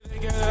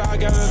I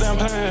gather them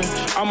plan.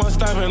 I'ma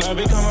step in and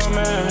become a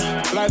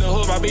man. Like the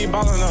hoop, I be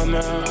ballin' on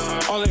them.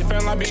 Only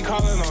fan I be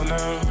calling on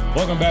them.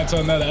 Welcome back to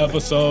another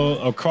episode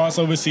of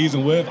Crossover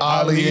Season with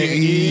Ali and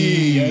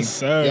E. Yes,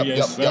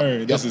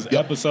 sir. This is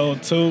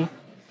episode 2,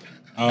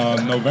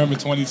 November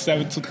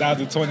 27,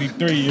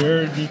 2023. You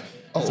heard me?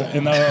 Oh.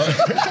 And,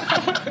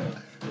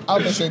 I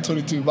was saying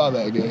 22, my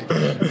bad, gang.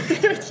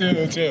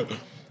 chill.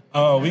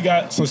 We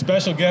got some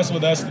special guests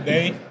with us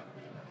today.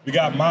 We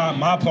got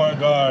my point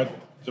guard,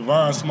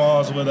 Javon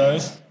Smalls, with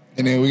us.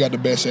 And then we got the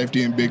best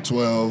safety in Big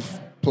 12,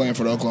 playing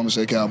for the Oklahoma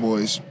State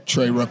Cowboys,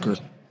 Trey Rucker.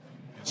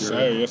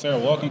 Yes, sir.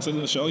 Welcome to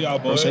the show, y'all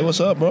boys. Say what's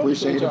up, bro.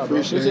 Appreciate y'all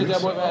boy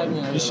for having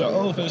me.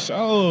 For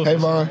sure. Hey,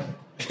 Vaughn.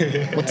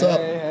 What's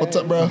up? What's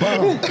up, bro?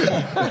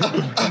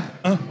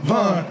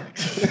 Vaughn.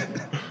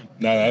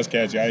 No, that's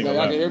catchy. I ain't gonna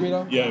lie. Y'all can hear me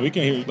though? Yeah, we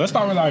can hear you. Let's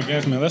start with our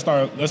guests, man. Let's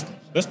start.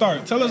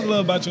 Tell us a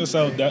little about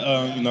yourself that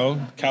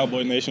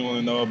Cowboy Nation want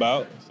to know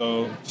about.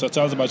 So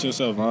tell us about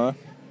yourself, Vaughn.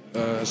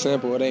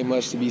 Simple. It ain't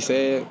much to be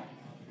said.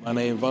 My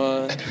name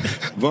Vaughn.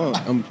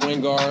 I'm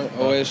point guard,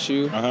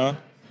 OSU.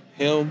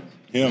 Him.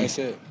 That's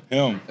it.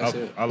 Him. That's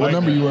it. I like what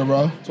number that. you wear,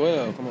 bro?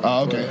 12. Come on.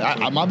 Oh, okay.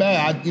 My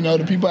bad.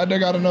 The people out there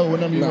got to know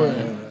what number you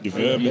wear. You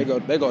feel me?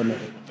 They go know.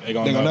 They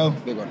gonna know.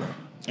 They gonna know.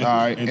 All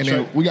right. And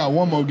then we got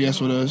one more guest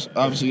with us.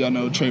 Obviously, y'all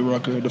know Trey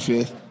Rucker, the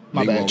 5th.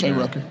 My bad, Trey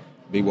Rucker.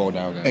 Big walk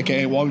down guy.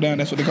 AKA walk down,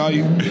 that's what they call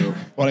you? Yeah.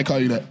 Why they call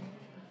you that?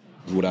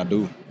 That's what I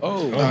do.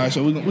 Oh. All right,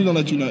 so we're going to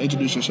let you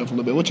introduce yourself a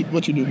little bit.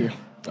 What you do here?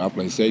 I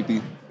play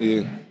safety.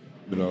 Yeah.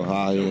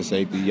 High end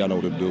safety. Y'all know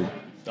what to do.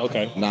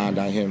 Okay.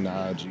 9.him,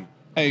 9IG.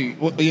 Hey,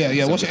 what's your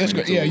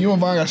Instagram? Yeah, you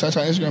and Vaughn got shout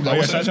out Instagram. Tell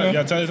us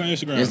on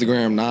Instagram.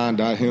 Instagram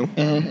 9.him.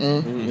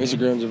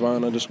 Instagram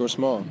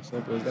Javon_small.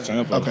 Simple as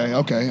that. Okay.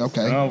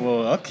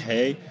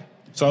 Okay.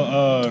 So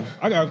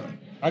I got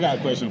a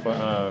question for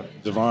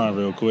Javon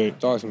real quick.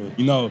 Talk to me.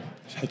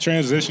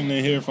 Transitioning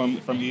here from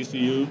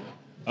ECU,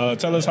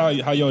 tell us how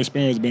your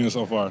experience been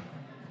so far.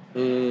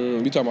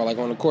 You talking about like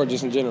on the court,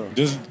 just in general?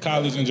 Just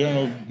college in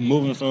general,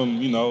 moving from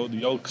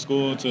the Oak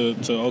School to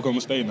Oklahoma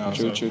State now.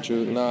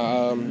 True.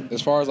 Nah,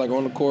 as far as like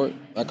on the court,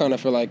 I kind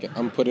of feel like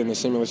I'm put in a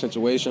similar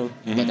situation.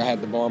 Like I had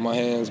the ball in my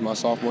hands my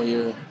sophomore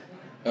year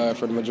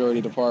for the majority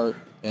of the part,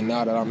 and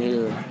now that I'm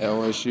here at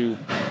OSU,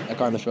 I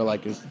kind of feel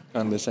like it's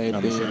kind of the same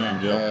thing.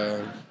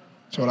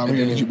 So what I'm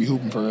hearing is you be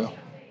hooping for real.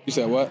 You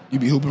said what? You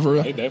be hooping for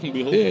real? They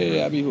definitely be hooping.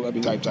 Yeah, I be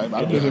hooping. Type.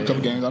 I've been here a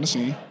couple games on the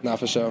scene. Nah,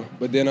 for sure.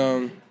 But then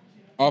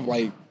off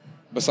like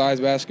besides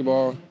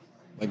basketball,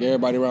 like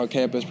everybody around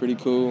campus pretty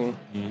cool,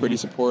 pretty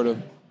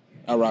supportive.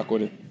 I rock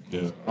with it.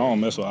 Yeah, I don't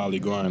mess with Ali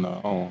going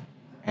on.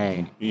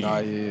 Yeah. He be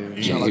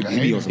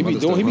doing too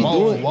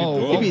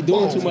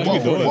much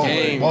before the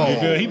game. Why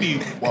he be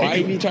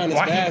trying to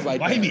spaz like that?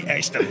 Why he be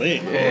extra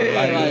lit?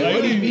 Like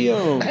what he be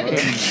on? I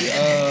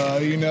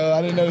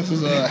didn't know this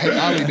was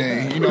a Ali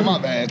day. My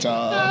bad,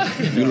 y'all.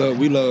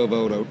 We love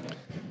Odo.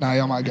 Nah,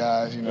 y'all my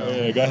guys.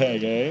 Yeah, go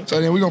ahead, gang.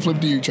 So then we gonna flip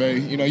to you, Trey.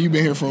 You've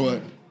been here for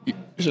what?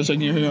 It's your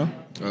second year here,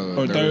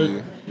 or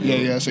third?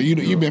 Yeah. So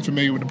you've been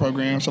familiar with the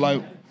program. So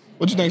like,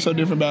 what you think so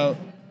different about?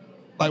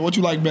 Like, what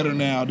you like better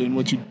now than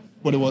what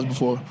it was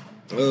before?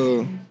 I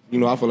feel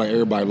like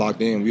everybody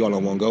locked in. We all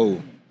on one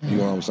goal. You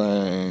know what I'm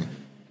saying? And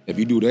if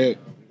you do that,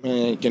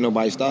 man, can't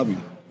nobody stop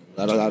you.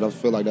 I don't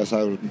feel like that's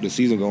how the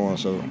season going.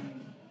 So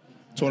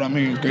what I'm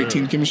hearing is great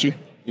team chemistry.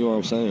 You know what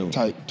I'm saying?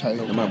 Tight.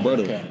 And my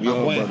brother. Okay. We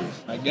all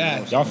brothers. My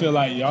God. Y'all feel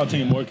like y'all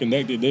team more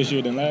connected this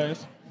year than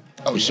last?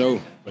 For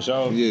sure. For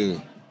sure? Yeah.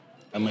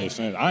 That makes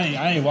sense.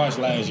 I ain't watched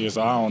last year,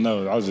 so I don't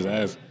know. I was just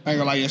asking. I ain't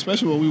gonna lie,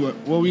 especially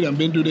what we done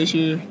been through this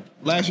year.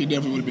 Last year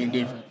definitely would have been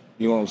different.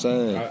 You know what I'm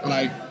saying?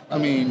 I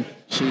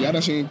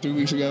done seen 3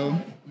 weeks ago.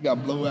 We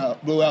got blew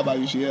out by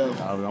UCF.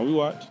 I don't know. We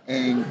watched.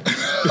 And You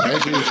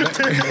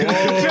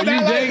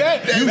dang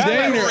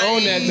near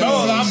on that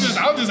though. No, I'm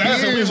just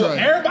asking. Right.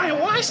 Everybody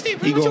watched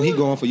it. He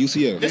going for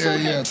UCF.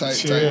 Yeah,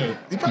 tight.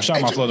 I'm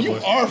shot my floater boy.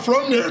 You are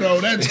from there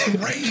though. That's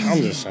crazy. I'm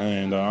just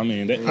saying though. I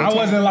mean, I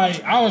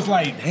was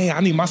like, hey,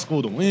 I need my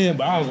school to win,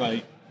 but I was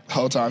like, the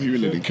whole time he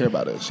really didn't care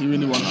about us. He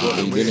really wanted to go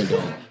to win.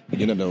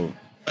 Beginning though.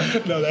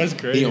 No, that's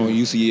crazy. He on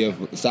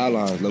UCF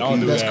sidelines.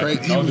 That's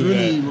crazy. He was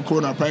really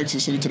recording our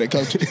practices, sending to their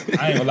coaches.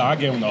 I ain't gonna lie, I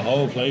gave him the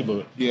whole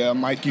playbook. Yeah,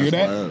 Mike, you hear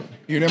that?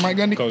 You hear that, Mike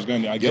Gundy? Coach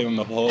Gundy, I gave him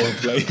the whole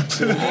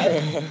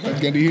playbook.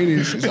 Coach Gundy, hear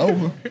this. It's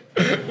over.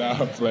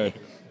 Nah, I'm playing.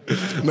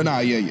 But nah,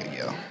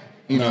 yeah.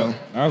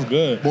 That's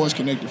good. Boys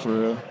connected for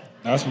real.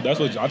 That's what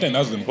I think.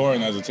 That's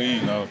important as a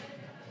team, though.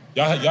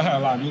 Y'all had a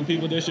lot of new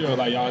people this year, or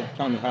like y'all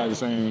kind of had the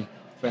same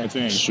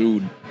team.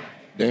 Shoot,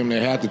 damn near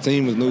half the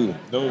team was new.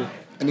 No.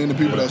 And then the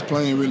people that's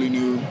playing really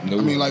new. I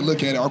mean, like,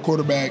 look at it. Our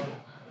quarterback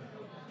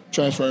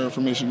transferred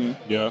from Michigan.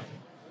 Yeah.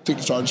 Took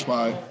the starting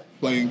spot,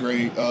 playing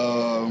great.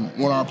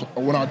 One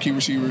of our key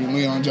receivers,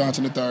 Leon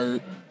Johnson III,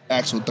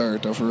 actual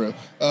third though, for real.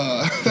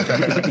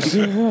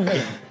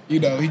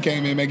 He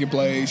came in making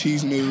plays.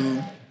 He's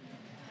new.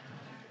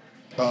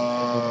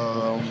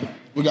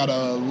 We got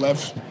a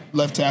left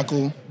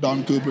tackle,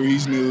 Dalton Cooper.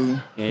 He's new.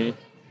 Mm-hmm.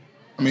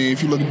 I mean,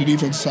 if you look at the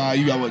defensive side,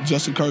 you got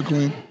Justin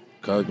Kirkland.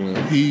 Kirkland.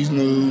 He's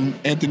new.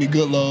 Anthony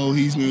Goodlow,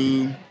 he's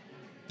new.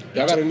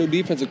 Y'all got a new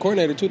defensive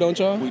coordinator too, don't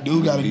y'all? We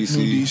do got a new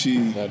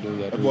DC.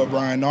 That boy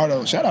Brian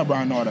Nardo. Shout out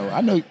Brian Nardo.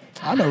 I know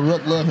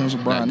Rook love him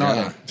some Brian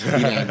Nardo.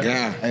 That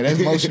guy. Hey, that's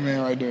motion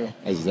man right there.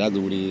 That's exactly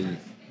what he is.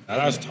 Now,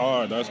 that's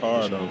hard. That's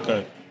hard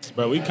though.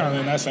 But we kind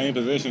of in that same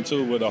position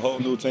too with a whole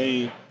new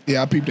team.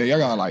 Yeah, I peeped that. Y'all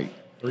got like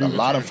a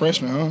lot of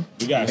freshmen, huh?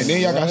 We got, and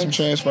then y'all got some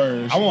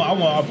transfers. I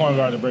want our point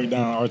guard to break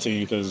down our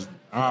team because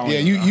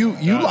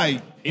you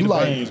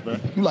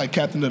like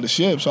captain of the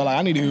ship. So like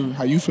I need to hear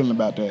how you feeling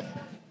about that.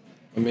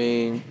 I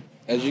mean,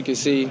 as you can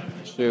see,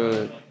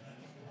 sure,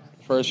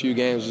 first few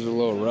games was a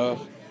little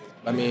rough.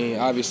 I mean,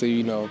 obviously,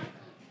 you know,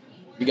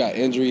 we got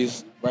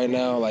injuries right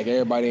now. Like,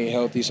 everybody ain't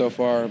healthy so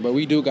far. But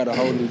we do got a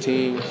whole new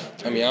team.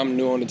 I mean, I'm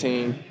new on the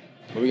team.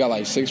 But we got,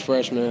 like, 6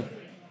 freshmen,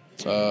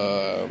 3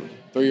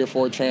 or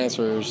 4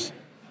 transfers,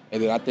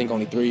 and then I think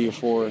only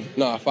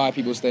 5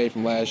 people stayed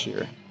from last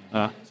year.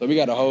 So we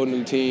got a whole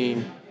new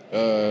team.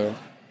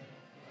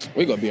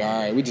 We going to be all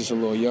right. We just a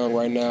little young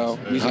right now.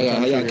 How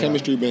y'all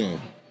chemistry been?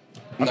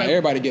 Not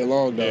everybody get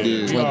along though.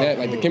 Yeah.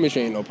 Like the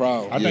chemistry ain't no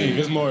problem. I think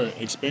it's more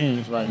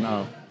experience right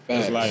now.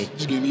 Facts. It's like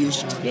Just getting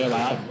used to it.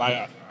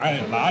 Yeah,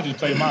 I just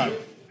played my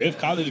 5th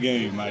college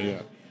game.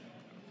 Like,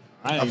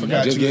 I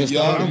forgot you a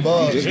young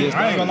bug. I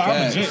ain't gonna lie,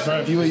 I'm a jit,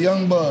 bro. You a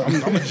young bug.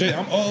 I'm a jit.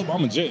 I'm old, but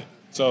I'm a jit.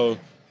 So,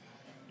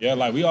 yeah,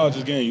 like we all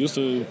just getting used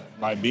to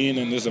like being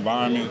in this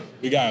environment.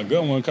 We got a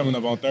good one coming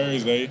up on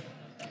Thursday.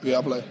 Yeah,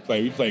 I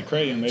play. We play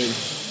Creighton.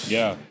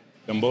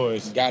 Them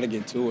boys. You gotta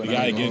get to it. You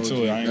gotta get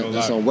to it. I ain't gonna lie.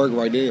 That's some work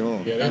right there, huh?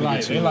 Yeah,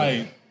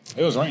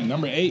 they was ranked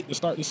number 8 to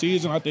start the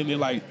season. I think they're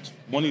like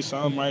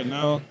 20-something right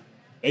now.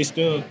 They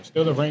still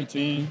a ranked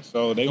team,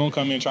 so they gonna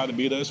come in and try to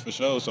beat us for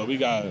sure. So we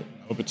gotta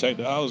protect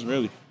the house,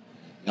 really.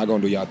 Y'all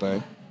gonna do y'all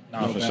thing.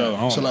 Nah, for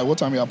sure. So like, what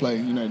time y'all play?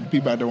 You know, the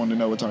people out there want to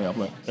know what time y'all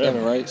play.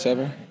 7, right?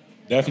 7?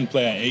 Definitely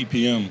play at 8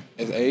 p.m.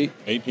 It's 8?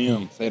 8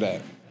 p.m. Say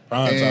that.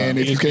 Prime time. And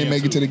if you can't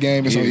make it to the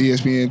game, it's on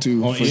ESPN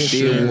too. On for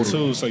ESPN sure.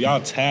 too. So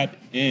y'all tap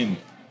in.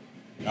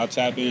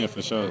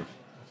 For sure.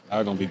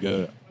 Y'all gonna be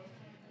good.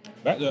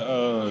 Back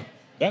to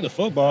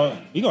football.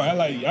 We gonna act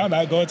like y'all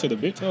not going to the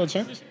Big 12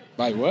 championship.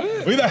 Like what?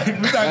 We not we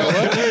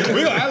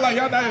gonna act like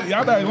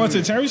y'all not going to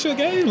the championship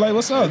game. Like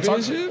what's up? Talk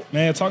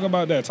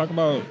about that. Talk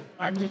about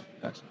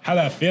how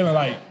that feeling.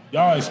 Like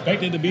y'all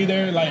expected to be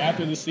there. Like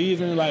after the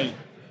season. Like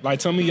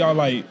tell me y'all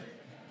like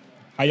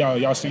how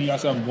y'all seen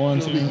yourself going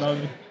to. You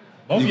know?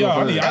 Both of y'all.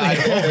 I need to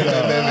hear both of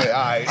y'all.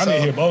 I need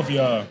to hear both of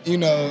y'all. You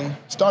know,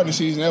 starting the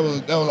season, that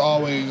was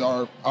always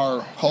our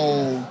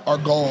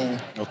goal.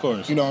 Of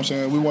course. You know what I'm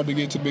saying? We wanted to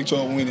get to Big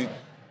 12 and win it.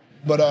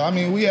 But, I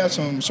mean, we had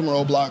some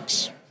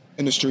roadblocks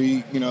in the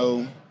street. You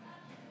know,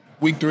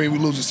 week 3, we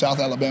lose to South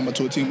Alabama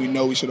to a team we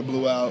know we should have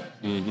blew out.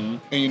 Mm-hmm.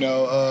 And, you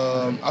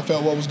know, I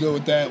felt what was good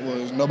with that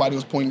was nobody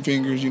was pointing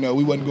fingers. You know,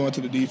 we wasn't going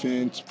to the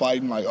defense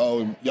fighting like,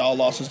 oh, y'all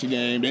lost us the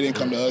game. They didn't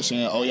come to us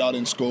saying, oh, y'all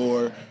didn't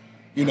score.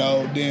 You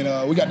know,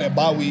 then we got that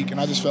bye week,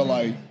 and I just felt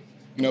like,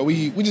 you know,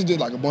 we just did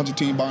like a bunch of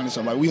team bonding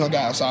stuff. Like we hung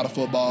out outside of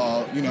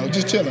football, you know,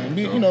 just chilling.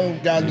 You know,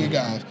 guys being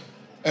guys.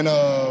 And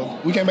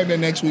we came back that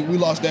next week. We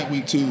lost that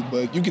week too,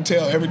 but you could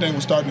tell everything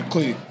was starting to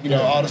click. You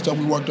know, all the stuff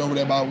we worked over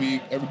that bye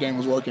week, everything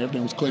was working,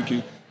 everything was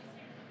clicking.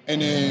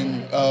 And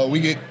then we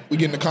get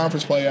in the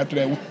conference play after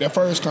that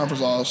first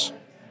conference loss.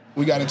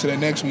 We got into that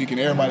next week, and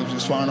everybody was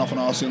just firing off on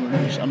all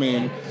cylinders. I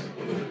mean,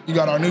 you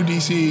got our new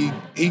DC.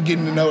 He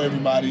getting to know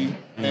everybody,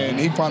 and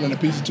he finding the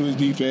pieces to his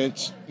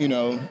defense. You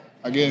know,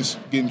 I guess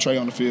getting Trey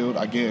on the field.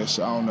 I guess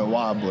I don't know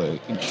why, but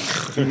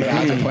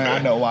I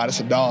know why. It's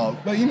a dog,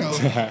 but you know,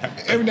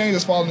 everything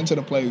is falling into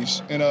the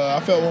place. And I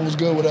felt what was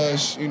good with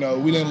us. You know,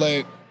 we didn't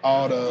let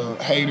all the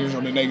haters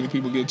or the negative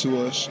people get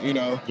to us. You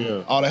know,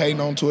 all the hating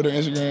on Twitter,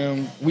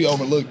 Instagram, we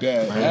overlooked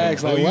that.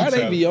 Like, why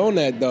they be on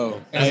that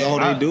though? That's all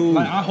they do.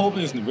 Like, I hope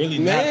it's really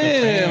not the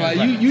Man, fans.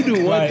 like you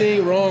do one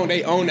thing wrong,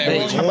 they own that.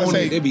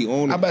 They be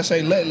on it. I'm about to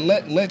say,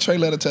 let Trey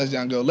let a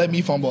touchdown go. Let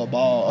me fumble a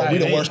ball. Like, we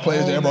the they worst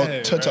players to ever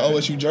own touch that, an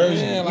OSU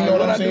jersey. Man, you know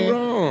what I'm I saying? do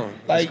wrong?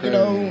 Like, you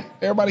know,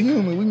 everybody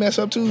human. We mess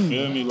up too.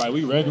 Feel me? Like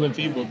we regular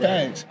people, bro.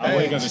 Thanks. I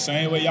wake up the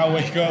same way y'all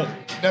wake up.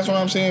 That's what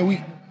I'm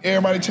saying.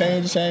 Everybody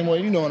changed the same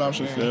way. You know what I'm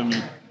saying? Feel me?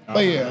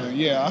 But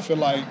yeah, I feel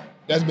like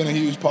that's been a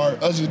huge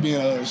part. Us just being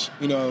us,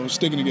 you know,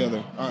 sticking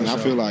together. And I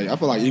feel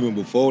like even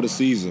before the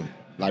season,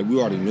 like we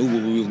already knew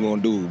what we was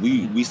gonna do.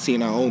 We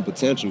seen our own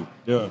potential.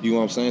 Yeah. You know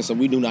what I'm saying? So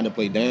we knew not to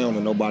play down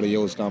to nobody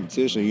else's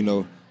competition, you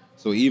know.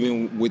 So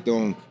even with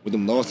them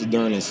losses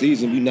during the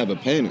season, we never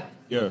panicked.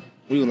 Yeah.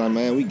 We was like,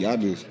 man, we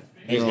got this.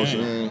 You know what I'm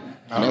saying?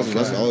 And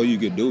that's all you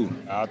could do.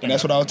 And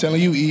that's what I was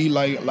telling you, E.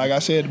 Like I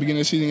said at the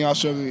beginning of the season, y'all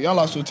struggled. Y'all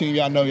lost to a team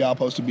y'all know y'all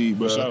supposed to be,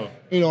 bro. For sure.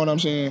 You know what I'm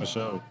saying? For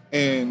sure.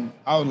 And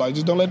I was like,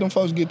 just don't let them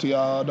folks get to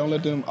y'all. Don't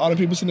let them. All the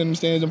people sitting in the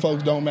stands, them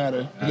folks don't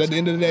matter. 'Cause at the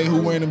end of the day,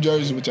 who wearing them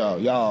jerseys with y'all?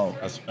 Y'all.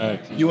 That's a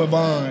fact. You and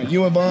Vaughn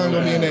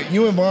gonna be in that.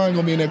 You and Vaughn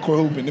gonna be in that court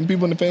hooping. Them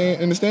people in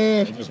the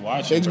stand, They just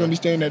watching, they just bro. gonna be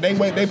standing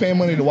there. They paying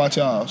money to watch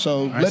y'all.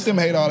 So let them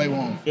hate all they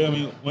want. Feel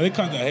me? When it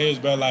comes to haters,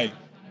 bro, like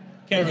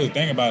can't really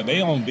think about it. They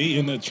don't be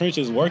in the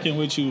trenches working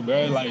with you,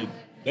 bro. Like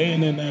they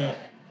ain't in there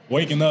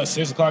waking up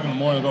 6 o'clock in the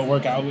morning to go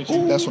work out with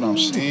you. That's what I'm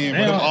saying.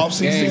 But them off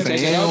Gang, season, check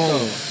it out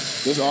though.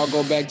 This all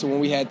go back to when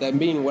we had that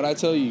meeting. What I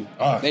tell you,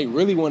 they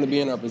really want to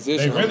be in our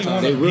position.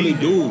 They really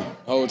do.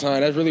 Whole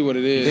time. That's really what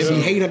it is. They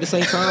be hating at the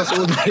same time.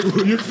 So it's like,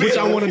 which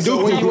I want to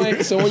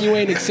do. So when you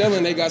ain't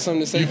excelling, they got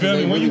something to say. You feel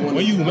me?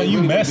 When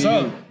you mess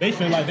up, they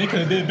feel like they could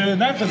have did better in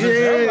that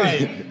position. I'm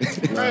like,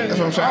 that's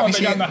what I'm saying. I don't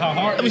think y'all know how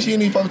hard. I be seeing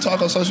these folks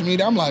talk on social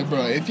media. I'm like,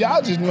 bro, if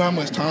y'all just knew how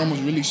much time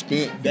was really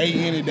spent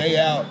day in and day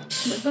out,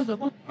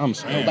 I'm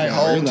saying, like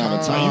whole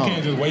time. Like, you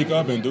can't just wake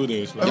up and do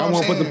this. Like, Y'all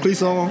want to put the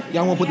cleats on?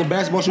 Y'all want to put the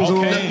basketball shoes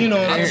on? You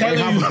know, I'm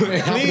telling you,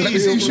 please.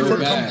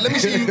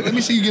 let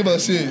me see you give an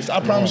assist. I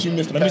promise you,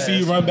 Mr. Let me see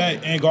you run back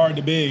and guard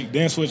the big,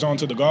 then switch on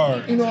to the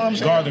guard. You know what I'm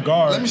saying? Guard the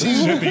guard. Let me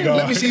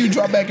see you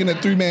drop back in the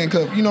 3-man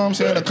cup. You know what I'm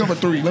saying? A cover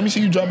 3. Let me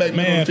see you drop back.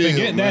 Man, in the field.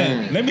 forget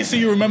that. Let me see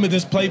you remember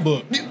this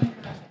playbook.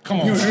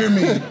 Come on, you hear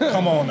me?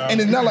 Come on now. And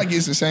it's not like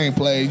it's the same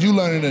plays. You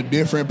learning a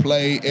different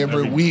play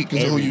every week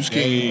because of who you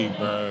scheme.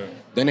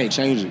 Then they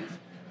change it.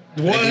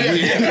 What?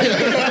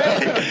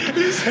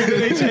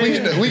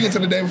 we get to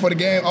the day before the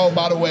game. Oh,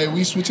 by the way,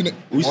 we switching it.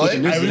 We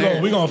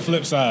gonna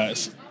flip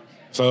sides.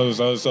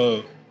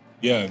 So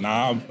yeah.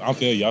 Nah, I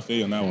feel you. I feel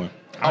you on that one.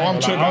 Oh, I'm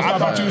tripping. I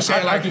thought you were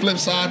saying like flip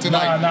sides and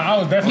like. Nah, I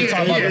was definitely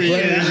talking about the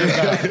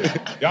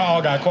players. Y'all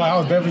all got quiet. I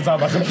was definitely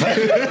talking about the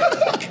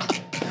players.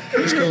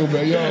 It's cool,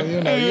 bro.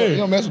 You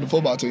don't mess with the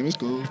football team. It's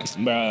cool.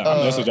 Bruh,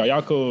 I mess with y'all.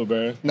 Y'all cool,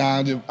 bro. Nah,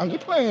 I'm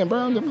just playing, bro.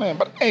 I'm just playing.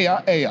 But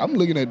hey, I'm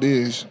looking at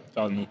this.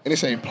 And it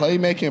say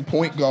playmaking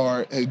point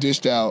guard has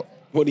dished out.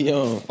 What are you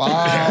on?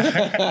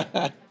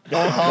 5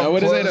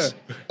 plus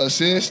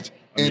assists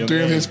in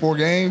 3 of his 4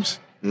 games.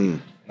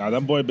 Nah,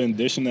 that boy been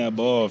dishing that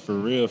ball for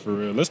real, for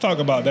real. Let's talk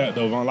about that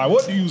though, Von. Like,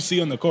 what do you see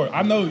on the court?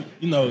 I know,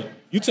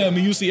 you tell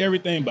me you see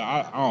everything, but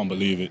I don't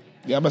believe it.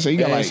 Yeah, I'm about to say you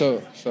got like.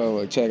 So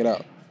check it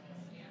out.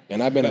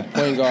 And I've been a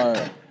point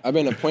guard. I've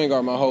been a point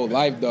guard my whole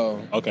life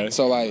though. Okay.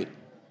 So like,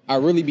 I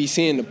really be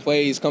seeing the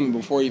plays coming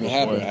before it even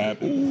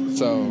happen.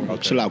 So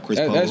chill out, Chris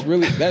Paul. That's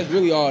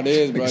really all it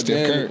is, bro.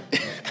 Then,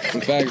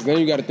 in fact, then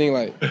you got to think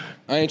like,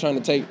 I ain't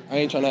trying to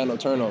have no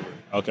turnover.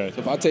 Okay. So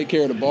if I take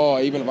care of the ball,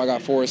 even if I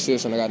got 4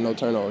 assists and I got no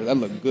turnover, that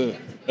look good.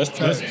 Let's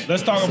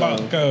talk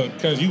about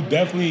because you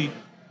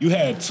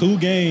had 2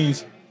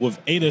 games with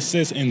 8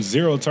 assists and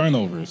 0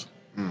 turnovers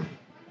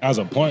as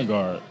a point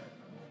guard.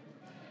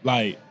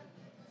 Like,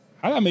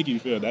 how that make you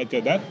feel? That's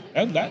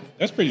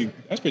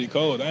pretty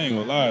cold. I ain't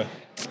gonna lie.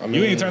 I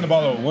mean, you ain't turn the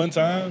ball over one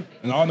time,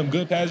 and all them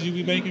good passes you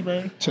be making,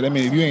 bro. So that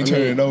means if you ain't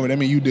turning it over, that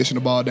means you dishing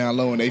the ball down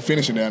low and they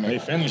finishing down there. They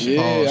finishing.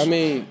 Yeah, I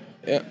mean,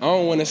 I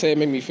don't want to say it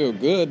make me feel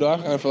good though. I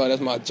kind of feel like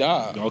that's my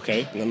job.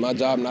 Okay. And my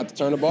job not to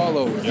turn the ball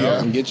over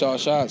and get y'all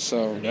shots.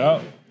 So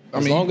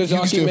As long as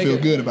y'all keep making, you can still feel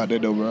good about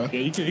that though, bro.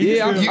 I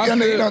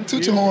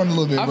toot your horn a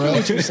little bit, bro. I feel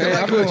what you're saying.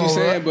 I feel what you're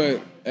saying,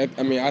 but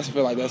I mean, I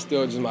feel like that's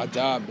still just my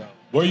job though.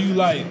 Were you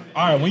like,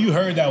 all right, when you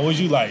heard that, was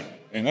you like,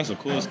 man, that's a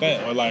cool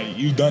stat, or like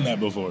you done that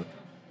before?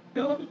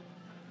 Don't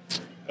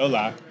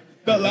lie.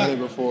 I've done it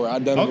before.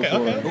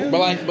 Okay.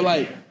 But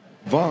like,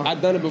 Vaughn.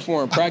 I've done it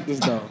before in practice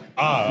though.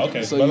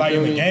 Okay. So but like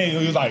in the game,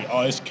 it was like,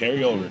 oh, it's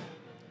carryover.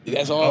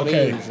 That's all it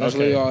is. That's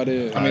really all it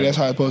is. I mean, that's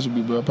how it's supposed to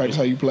be, bro. Practice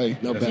how you play.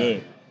 No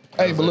bad.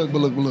 Hey, but look.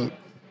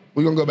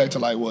 We're going to go back to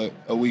like, what,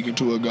 a week or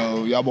 2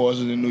 ago. Y'all boys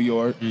was in New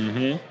York.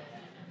 Mm-hmm.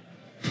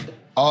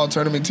 All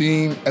tournament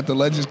team at the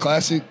Legends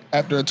Classic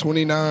after a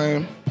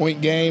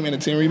 29-point game and a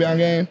 10-rebound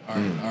game. All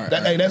right.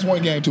 Hey, that's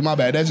one game too. My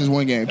bad. That's just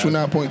one game.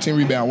 29-point,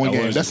 10-rebound, one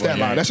game. That's stat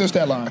line. That's your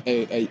stat line.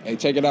 Hey,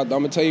 check it out. Though.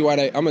 I'm gonna tell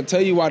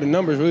you why the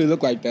numbers really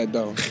look like that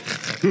though.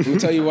 I'm gonna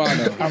tell you why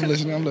though. I'm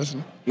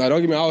listening. No, don't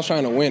get me. I was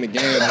trying to win the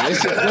game.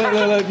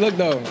 Like, look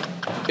though.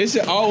 It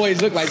should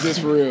always look like this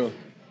for real.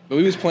 But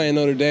we was playing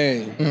Notre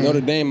Dame.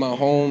 Notre Dame, my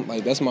home,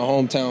 like that's my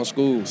hometown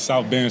school.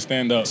 South Bend,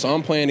 stand up. So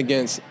I'm playing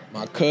against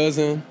my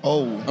cousin.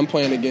 I'm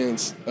playing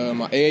against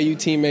my AAU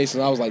teammates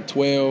since I was like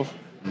 12.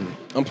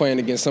 I'm playing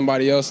against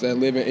somebody else that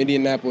live in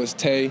Indianapolis,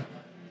 Tay.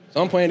 So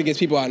I'm playing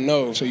against people I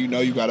know. So you know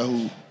you got to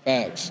hoop.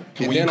 Facts.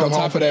 When you come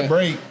home for that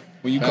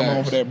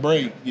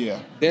break, yeah.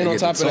 Then on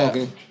top of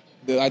that,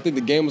 I think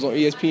the game was on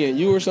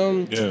ESPNU or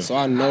something. Yeah. So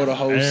I know the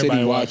whole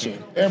city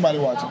watching. Everybody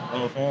watching.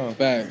 Oh,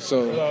 fact.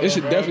 So it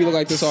should definitely look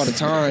like this all the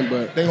time.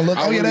 But they gonna look.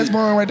 Oh yeah, that's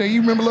Vaughn right there.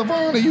 You remember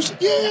LeVon?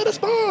 Yeah, that's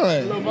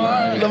Vaughn.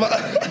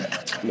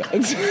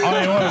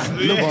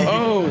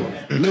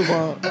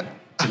 LeVon.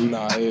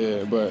 Nah,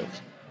 yeah, but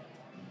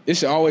it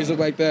should always look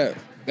like that.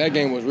 That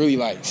game was really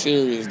like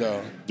serious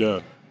though. Yeah.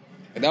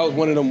 And that was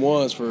one of them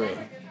ones for real.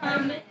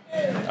 That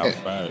was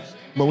fast.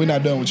 But we're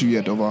not done with you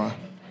yet, though, Vaughn.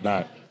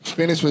 Not.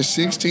 Finished with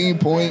 16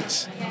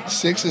 points,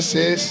 6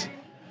 assists,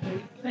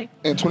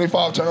 and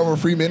 25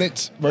 turnover-free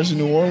minutes versus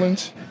New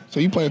Orleans. So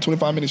you playing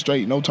 25 minutes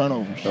straight, no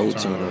turnovers.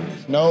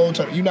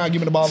 You're not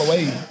giving the ball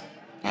away.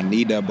 I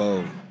need that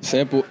ball.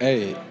 Simple.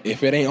 Hey,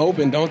 if it ain't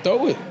open, don't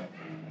throw it.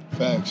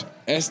 Facts.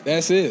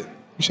 That's it.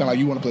 You sound like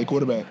you want to play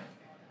quarterback.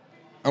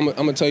 I'm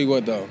gonna tell you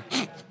what though.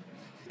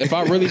 If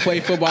I really play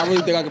football, I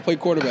really think I could play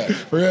quarterback.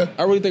 For real?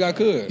 I really think I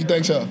could. You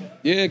think so?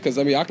 Yeah, because,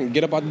 I mean, I can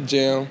get up out the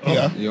gym.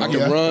 Yeah. I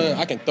can run.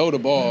 I can throw the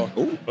ball.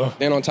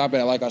 Then on top of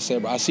that, like I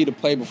said, bro, I see the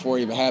play before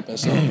it even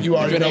happens. So You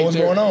already know what's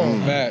going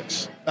on.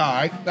 Facts. All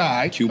right.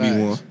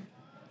 QB1.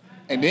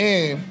 And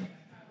then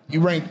you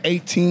ranked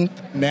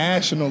 18th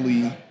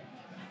nationally.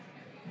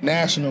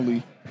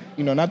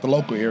 You know, not the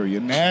local area,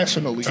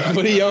 nationally.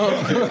 What are you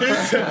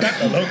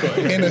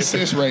on? In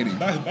assist rating.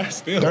 That's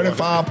still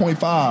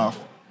 35.5.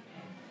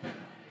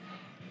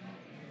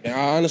 And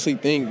I honestly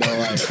think, though,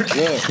 like,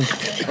 look.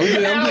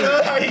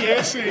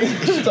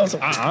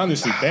 I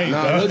honestly think.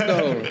 Nah, look,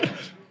 though.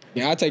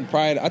 Yeah, I take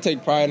pride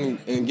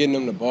in getting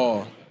them the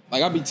ball.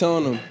 Like, I be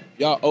telling them,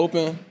 y'all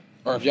open,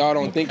 or if y'all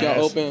don't think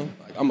y'all open,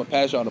 like, I'm going to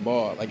pass y'all the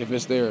ball, like, if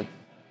it's there.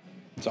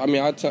 So, I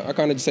mean, I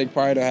kind of just take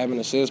pride in having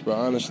assists, bro,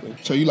 honestly.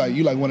 So you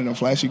like one of them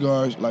flashy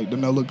guards, like the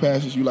no-look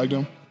passes, you like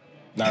them?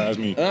 Nah, that's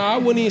me. I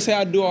wouldn't even say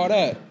I do all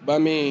that, but I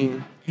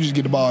mean... You just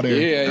get the ball there.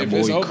 Yeah, if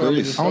it's open,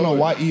 I don't know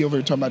why E over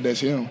here talking about that's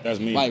him. That's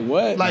me. Like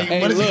what? Like,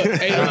 hey, what is look, it?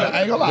 hey,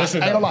 I ain't gonna lie.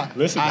 Listen, I ain't gonna lie.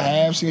 listen, I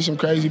have seen some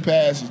crazy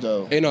passes,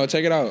 though. Hey, no,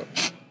 check it out.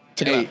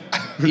 Check it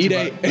out.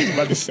 E-Day,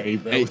 about to say,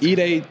 bro. hey,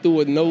 E-Day threw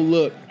a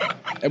no-look.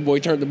 That boy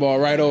turned the ball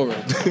right over.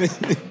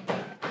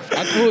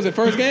 What was it,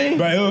 first game?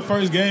 Bro, it was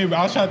first game, bro.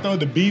 I was trying to throw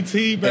the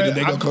BT, bro. And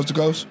did they go coast to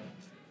coast?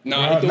 No,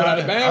 he threw it out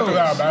of bounds. I threw it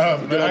out of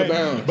bounds. He threw it out of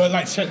bounds. But,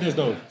 like, check this,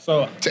 though.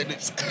 So, Check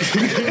this.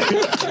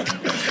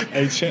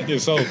 hey, check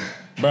this. So,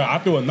 bro, I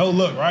threw a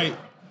no-look, right?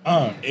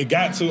 It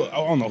got to, I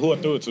don't know who I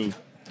threw it to.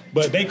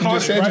 But they You caught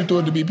just it, said right? you threw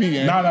it to BP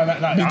game.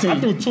 Nah. BT. I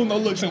threw two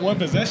no-looks in one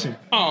possession.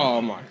 Oh,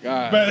 my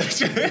God. Bro, I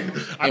threw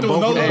a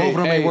no-look. both of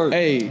them ain't work.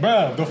 Hey,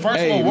 Bro, the first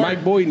hey, one worked.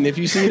 Mike Boyden, if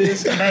you see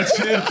this, Man,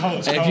 chill,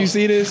 coach. if you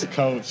see this,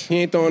 Coach.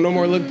 he ain't throwing no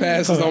more look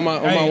passes on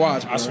my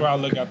watch, bro. I swear I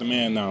look at the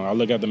man now. I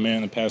look at the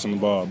man and pass him the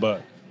ball.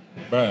 But,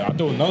 bro, I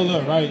threw a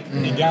no-look, right?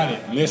 He got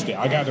it. Missed it.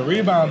 I got the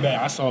rebound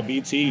back. I saw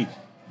BT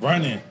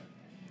running.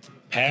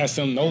 Pass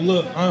him, no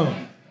look.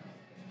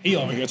 He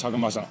over here talking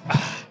about something.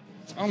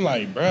 So I'm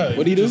like, bro.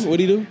 What'd he do? So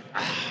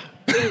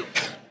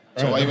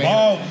why you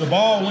The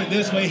ball went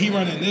this way. He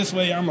running this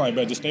way. I'm like,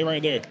 bro, just stay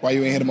right there. Why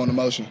you ain't hit him on the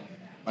motion?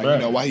 Like, Bruh. you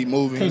know, why he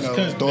moving, you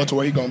know, throw it to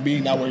where he gonna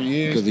be, not where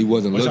he Because is. he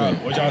wasn't What looking.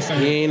 y'all He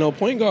saying? ain't no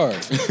point guard.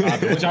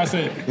 What y'all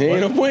saying? He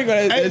ain't no point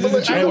guard. Hey, That's but just a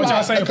look, Hey, what y'all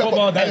A saying? couple-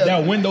 Football,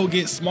 that window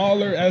gets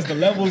smaller as the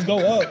levels go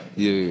up.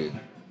 Yeah.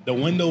 The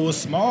window was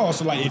small,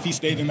 so like if he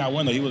stayed in that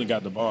window, he would have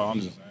got the ball.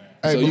 I'm just saying.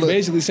 Hey, So but you look,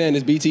 basically saying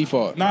it's BT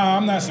fault. Nah,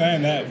 I'm not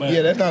saying that, but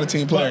yeah, that's not a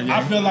team player. but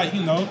I feel like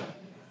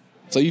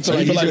So you feel So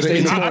like you he feel should like stay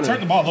in the BT I corner.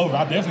 turned the ball over.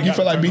 I definitely. you got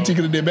feel like turned BT over.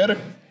 could have did better?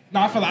 No,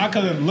 I feel like I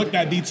could have looked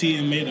at BT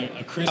and made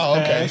a crisp Oh,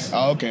 okay. pass.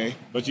 Oh, okay.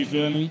 But you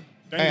feel me?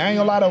 Hey, I ain't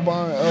gonna lie though,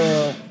 Von.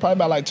 Probably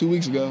about like 2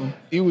 weeks ago,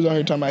 he was on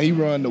here talking about he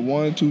run the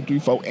 1, 2, 3,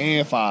 4,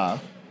 and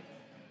 5.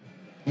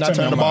 Not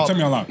turn the ball. Tell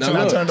me I'm lying.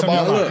 Not turn the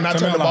ball. Not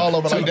turn the ball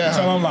over like that.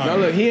 Tell me I'm lying. Now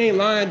look, he ain't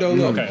lying though.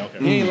 Look, Okay.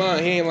 He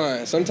ain't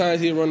lying. Sometimes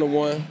he run the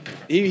 1.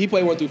 He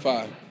play 1 through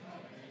 5.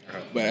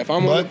 But if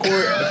I'm on the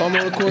court,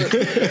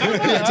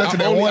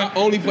 touching I that one.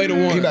 only play the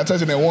 1. He not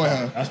touching that one,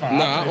 huh? That's fine.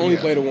 Nah, I only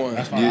play the 1.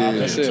 That's fine. Yeah. I'll play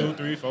That's the it. 2,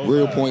 3, 4,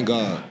 Real 5. point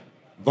guard.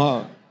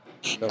 Von.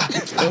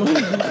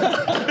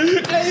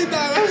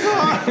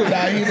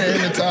 Nah, he there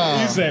in the time.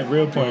 He said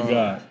real point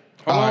guard.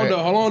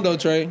 Hold on though,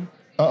 Trey.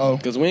 Uh-oh.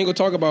 Because we ain't gonna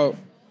talk about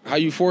how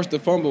you forced the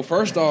fumble.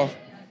 First off,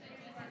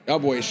 y'all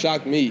boys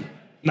shocked me.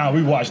 Nah,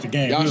 we watched the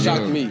game. Y'all We was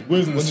shocked in- me. We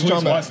was in the What you switch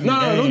talking about? watching the No,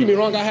 game. don't get me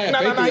wrong. I had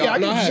faith in yeah, y'all. I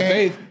get No, I what had you're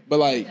saying. faith. But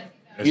like,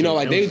 you know,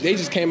 like they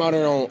just came out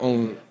there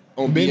on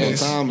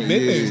Business. BS. Timing,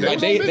 Business. yeah. Like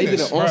they did an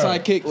business.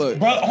 onside kick. Look,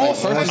 Bro, onside-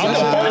 first I'm the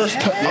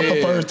touchdown. Up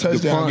the first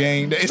touchdown punt.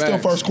 game. It's still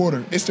Facts. first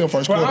quarter. It's still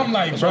first Bro, quarter. I'm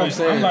like, That's bro, what I'm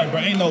saying. bro,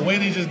 ain't no way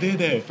they just did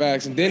that.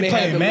 Facts. And then they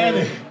Playing had the Madden.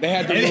 little, they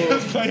had the They little,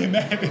 was playing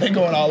Madden. They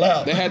going all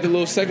out. they had the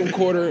little second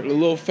quarter, the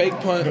little fake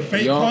punt. The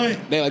fake Yo,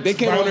 punt? They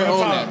came Right on there on on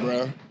top. that,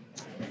 bro.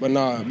 But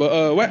nah.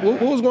 But what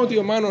was going through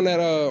your mind on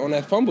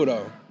that fumble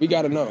though? We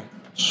gotta know.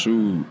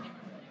 Shoot.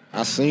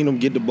 I seen him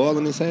get the ball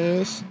in his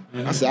hands.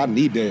 I said, I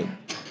need that.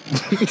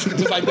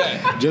 Just like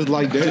that. Just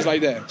like that. Just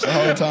like that. The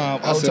whole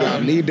time. I said, I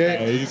need that.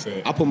 Yeah, he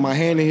said. I put my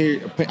hand in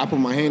here. I put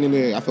my hand in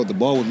there. I felt the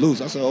ball was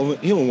loose. I said, oh,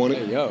 he don't want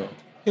it. Hey, yo.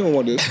 He don't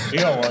want this. He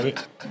don't want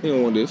it. He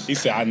don't want this. He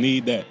said, I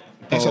need that.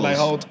 So like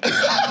whole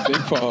Big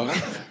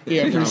pause.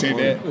 yeah, I appreciate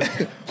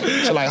that.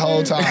 So like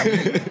whole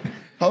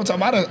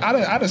time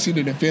I done seen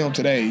it in film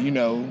today. You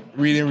know,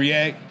 read and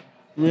react,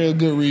 real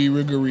good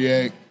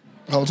react.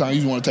 The whole time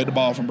you just want to take the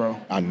ball from bro.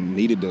 I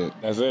needed that.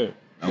 That's it.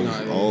 I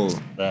was,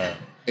 Bad.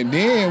 And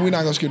then we're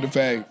not gonna skip the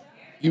fact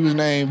he was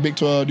named Big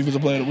 12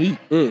 Defensive Player of the Week.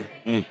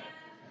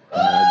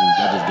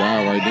 that just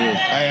guy right there.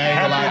 I ain't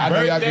gonna lie. I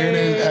know y'all can hear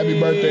this. Happy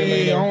birthday, I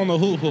Lena. don't know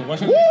who.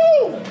 What's her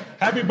name? Woo!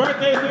 Happy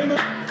birthday,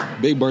 Lena.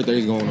 Big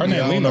birthday's going Her on. name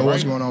I don't Lena, know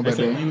what's right? going on They back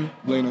said there. Lena.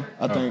 Lena,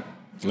 I think.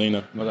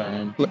 Lena. What's that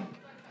name?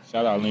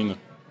 Shout out Lena.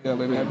 Yeah,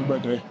 Lena, happy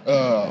birthday.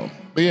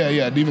 But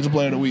yeah, Defensive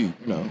Player of the Week.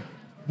 You know,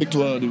 Big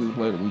 12 Defensive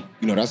Player of the Week.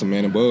 You know, that's a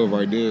man above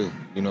right there.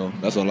 You know,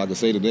 that's all I can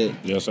say to that.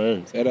 Yes,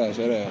 sir. Say that.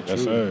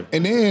 Yes, sir.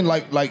 And then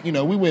like you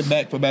know, we went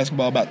back for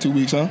basketball about 2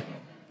 weeks, huh?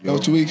 That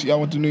was 2 weeks. Y'all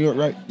went to New York,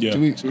 right? Yeah.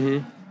 2 weeks.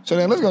 So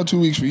then let's go 2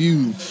 weeks for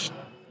you.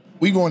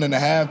 We going into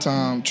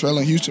halftime,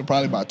 trailing Houston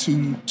probably by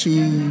two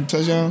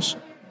touchdowns.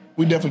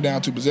 We definitely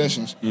down 2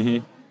 possessions.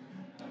 Mm-hmm.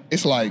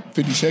 It's like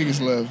 50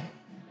 seconds left.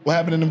 What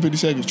happened in them 50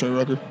 seconds, Trey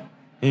Rucker?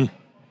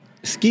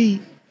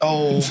 Ski.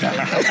 Oh,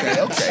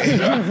 okay.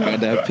 Got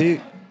that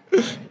pick.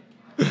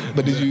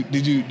 But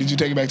did you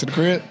take it back to the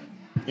crib?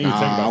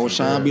 I was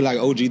trying to be like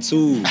OG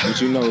too,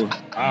 but you know,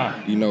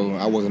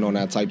 I wasn't on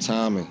that type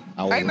timing.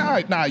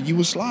 Nah, you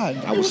was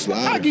sliding. I was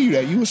sliding. I give you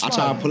that. You was I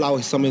sliding. try to pull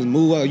out some of his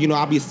move. You know,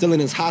 I be still in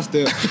his high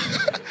step.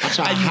 I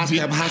try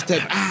high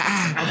step.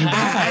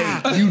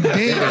 You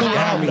did pull it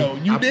out though.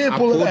 You did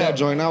pull it pulled out. that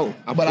joint out.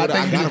 But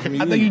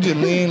I think you just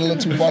leaned a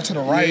little too far to the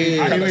right.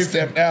 Yeah. I kind of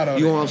stepped out on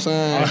You know it. what I'm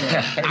saying?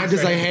 I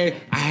just ain't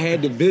had. I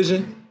had the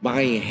vision, but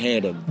I ain't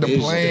had a The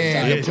vision.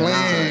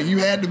 plan. You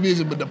had the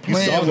vision, but the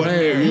plan saw was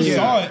it. You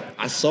saw it.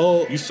 I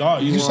saw. You saw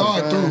it. You know saw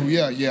what it I'm through.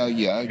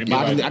 Yeah.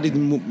 But I just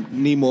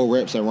need more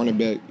reps at running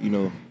back. You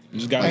know. You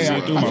just gotta Hey, see I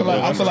it through, my feel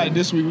boy. like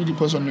this week we can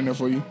put something in there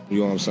for you. You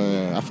know what I'm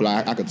saying? I feel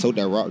like I could tote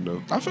that rock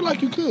though. I feel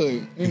like you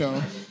could,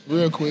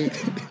 real quick.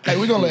 Hey,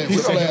 we gonna let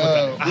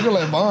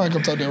Vaughn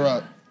come talk that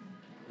rock.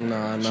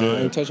 Nah, I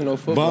ain't touching no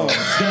football.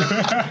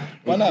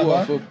 Why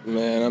not, Vaughn?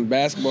 Man, I'm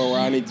basketball where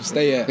I need to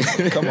stay at.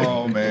 Come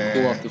on, man.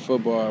 Go off the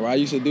football. When I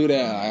used to do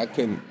that, I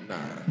couldn't. Nah.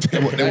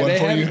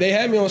 They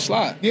had me on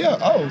slot. Yeah.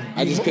 Oh,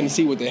 I just couldn't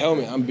see with the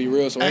helmet. I'm gonna be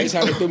real. So every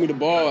time they threw me the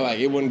ball, like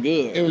it wasn't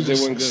good. it was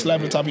wasn't just good.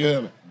 slapping the top of your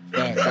helmet.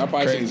 Yeah, so I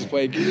probably should just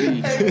play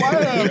QB. Why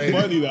that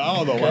funny though? I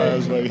don't know why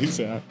it's funny. He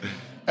said,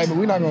 Hey, but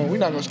we're not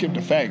gonna skip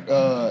the fact.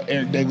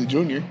 Eric Daly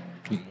Jr.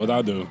 "What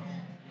I do?"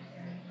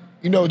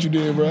 You know what you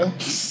did, bro.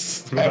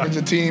 Average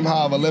a team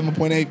high of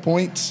 11.8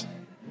 points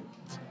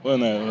What in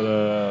that?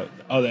 The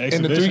in the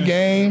exhibition. 3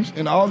 games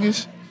in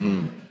August.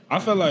 I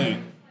feel like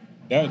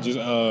that just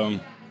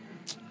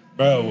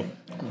bro.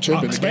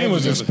 Tripping. Spain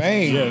was in just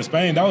Spain. Yeah,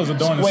 Spain. That was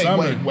during the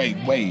summer.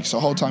 Wait. So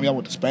whole time y'all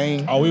went to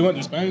Spain? Oh, we went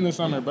to Spain this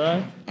summer,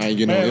 bro. I ain't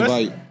getting Man, no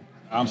let's- invite.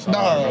 I'm sorry,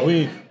 No.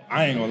 bro.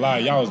 I ain't gonna lie.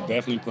 Y'all was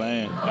definitely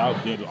playing.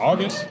 Y'all did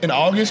August. In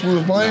August we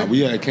was playing. We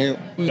had camp.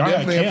 we was Y'all had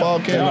definitely in camp. fall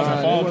Y'all camp. was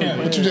in fall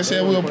camp. But you just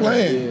said we were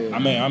playing.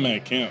 I'm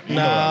at camp. You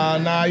know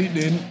Nah, you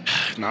didn't.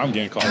 Nah, I'm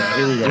getting called out.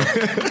 Here we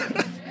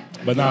go.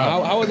 But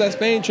nah, How was that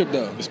Spain trip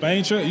though? the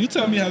Spain trip. You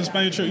tell me how the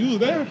Spain trip. You was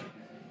there.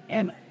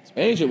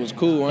 Spain trip was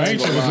cool. I Spain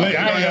ain't trip gonna was lie. lit.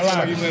 I ain't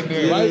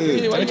gonna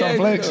lie. Why They trying to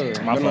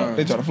flex. My fault.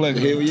 They trying to flex.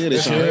 Hell yeah, they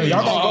trying.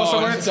 Y'all gonna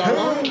go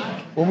somewhere?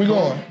 Where we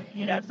going?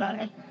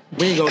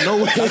 We ain't go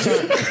nowhere.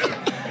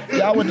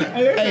 Y'all went to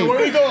hey,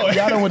 where we going?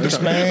 Y'all done went to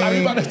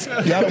Spain. about to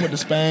tell Y'all done went to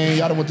Spain.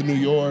 Y'all done went to New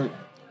York.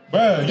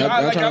 Bro, y'all y'all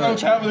like y'all tryna- don't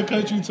travel the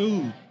country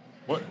too.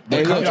 What?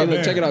 Hey,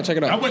 look, check it out.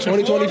 I went to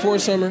 2024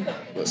 summer.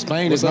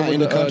 Spain What's is up not with in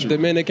the the country.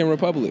 Dominican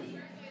Republic?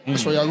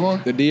 That's where y'all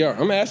going? The DR.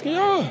 I'm asking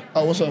y'all.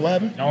 Oh, what's up? What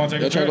happened? Y'all wanna take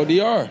Y'all a trying to trip?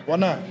 go DR? Why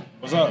not?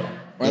 What's up?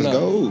 Why Let's not?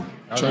 go. Y'all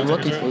Trey wanna take a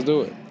Rucker. trip? Let's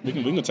do it. We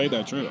can take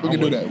that trip. We can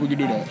do that. We can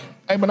do that.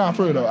 Hey, but not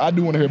for real though. I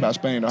do want to hear about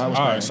Spain though. How was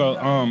All Spain? right, so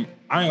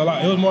I ain't gonna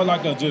lie. It was more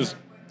like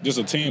just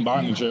a team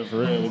bonding trip for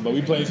real. But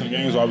we played some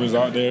games while we was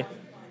out there.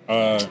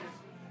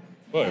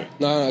 What?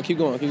 No, keep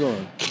going.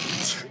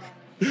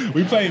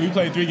 We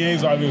played 3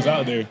 games while we was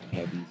out there,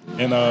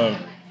 and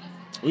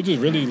we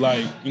just really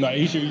like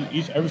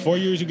every 4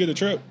 years you get a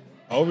trip,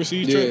 an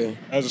overseas trip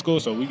as a school.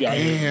 So we got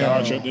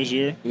our trip this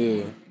year.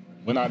 Yeah.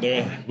 Went out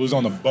there. We was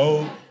on the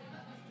boat.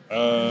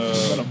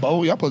 on a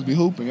boat? Y'all supposed to be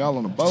hooping. Y'all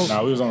on a boat.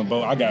 Nah, we was on the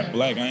boat. I got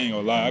black. I ain't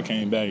gonna lie. I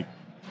came back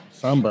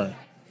sunburned.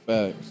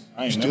 Facts.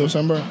 I ain't Still never.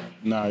 sunburn?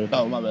 Nah.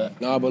 Oh, my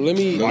bad. Nah, but let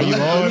me. Why you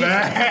on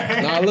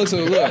that? Nah, look. So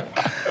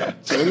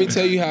let me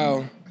tell you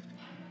how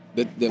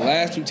the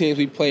last 2 teams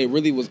we played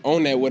really was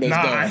on that with us.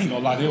 Nah, though. I ain't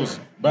gonna lie. It was,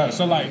 bro.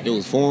 So like, It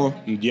was form.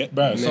 yeah,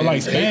 bro. So Man,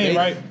 like Spain, they-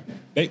 right?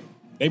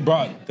 They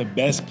brought the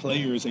best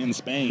players in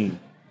Spain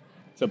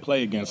to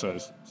play against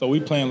us. So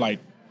we playing like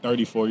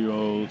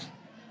 34-year-olds,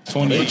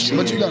 28-year-olds.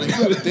 But you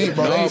gotta think,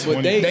 bro. No,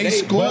 but they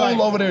school but like-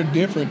 over there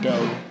different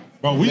though.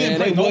 Bro, we Man, didn't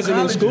play they no wasn't in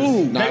colleges.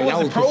 school. Nah, They that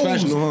wasn't was pros.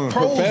 professional, huh?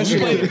 Pros. We Professional.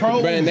 played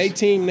pros. Man, they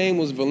team name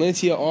was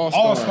Valencia All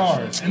Stars.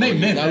 All-Stars. And they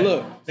meant Now that.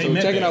 look, They so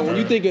meant check it that, out. When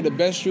bro. you think of the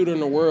best shooter in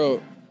the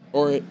world,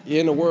 or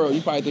in the world,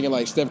 you probably thinking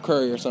like Steph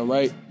Curry or something,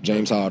 right?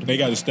 James Harden. They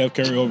got a Steph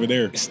Curry over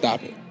there.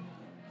 Stop it.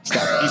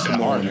 He's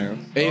come on,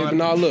 man. Hey, but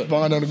now look.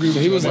 Vaughn don't agree So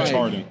with he you was on That's that.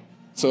 like, Harden.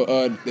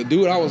 so the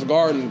dude I was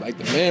guarding, like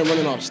the man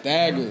running off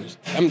staggers.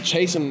 I'm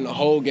chasing him the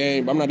whole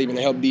game, but I'm not even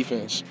a help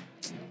defense.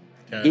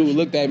 Dude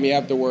looked at me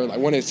afterward, like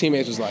one of his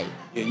teammates was like,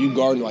 yeah, you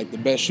guarding like the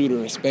best shooter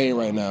in Spain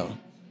right now.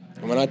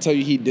 And when I tell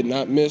you he did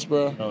not miss,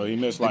 bro, Oh, he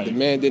missed like. the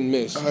man didn't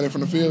miss. 100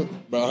 from the field.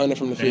 Bro, 100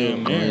 from the field.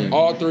 man.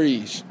 All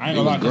threes. I ain't It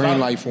gonna lie. was 'cause green I-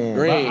 light form.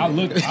 Green. I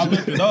looked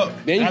it up.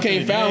 Then you after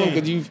can't the foul him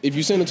game. because if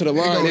you send him to the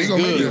line, He it's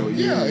gonna make good. it.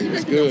 Yeah, he make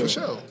it good. for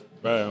sure.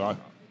 Bro,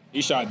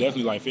 he shot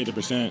definitely like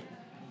 50%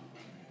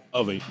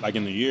 of it, like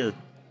in the year.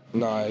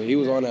 Nah, he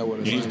was on that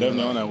with us. Yeah, he's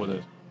definitely on that with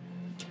us.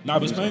 Nah,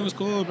 but Spain was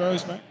cool, bro.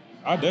 Spain.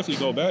 I definitely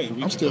go back.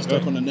 I'm still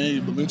stuck on the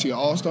name Valencia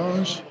All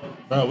Stars.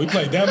 Bro, we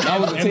played them. That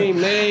was the team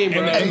name,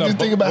 bro. Hey, just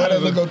think about how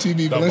that look on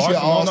TV. Valencia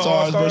All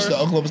Stars versus the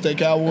Oklahoma State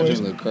That Cowboys.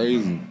 just look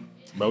crazy.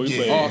 Bro, we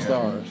played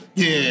All-Stars.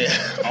 Yeah.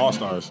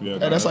 All-Stars. Yeah,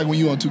 Hey, that's like when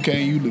you on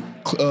 2K, you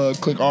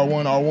click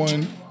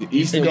R1,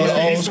 East it and go to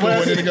West. old school,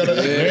 and then it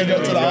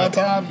go to the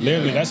all-time.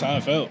 Literally, that's how I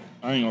felt.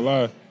 I ain't gonna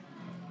lie.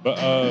 But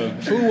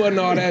Food wasn't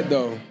all that,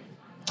 though.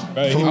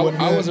 bro,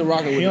 I wasn't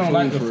rocking with he the don't food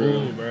like the for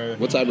real. food, bro.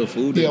 What type of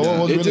food? Yeah, what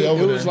was It, really just,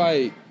 over it there? was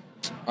like,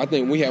 I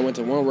think we had went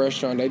to one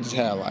restaurant. They just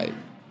had like,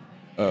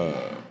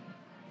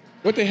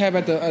 what they have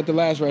at the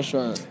last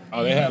restaurant?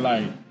 Oh, they had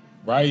like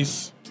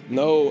rice,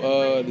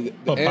 No, the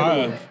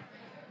papaya,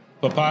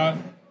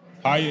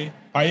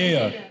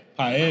 animal.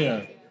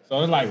 paella.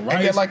 So it's like Ain't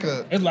rice. that like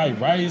a- It's like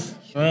rice,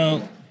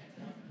 shrimp,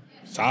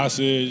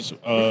 sausage.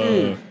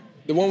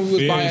 The one we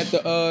was by at Fish.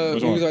 the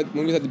Which when we, one? when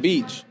we was at the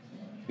beach.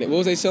 What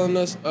was they selling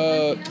us?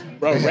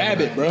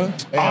 Rabbit, bro.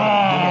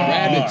 Ah,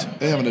 Rabbit.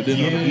 They having a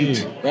dinner on the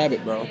beach.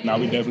 Rabbit, bro. Nah,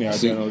 we definitely had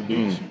dinner on the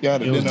beach. Yeah,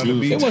 the It was dinner on the beautiful.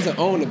 beach. It wasn't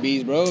on the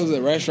beach, bro. It was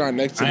a restaurant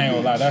next to I the ain't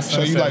beach. gonna lie. That's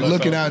So you like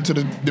looking out into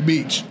the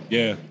beach.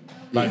 Yeah.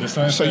 Like the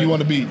sunset. So you on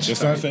the beach. The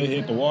sunset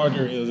hit the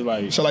water. It was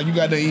like So like you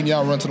got there eating,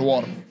 y'all run to the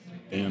water.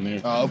 damn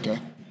near. Oh, okay.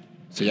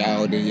 So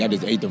y'all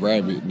just ate the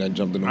rabbit and then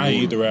jumped in the water. I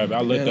ain't eat the rabbit. I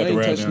looked Man, I at the ain't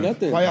rabbit. touched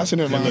nothing. Why y'all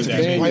sitting there lying to Look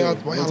me? at Why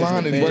you. y'all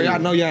lying to me? Bro, y'all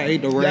know y'all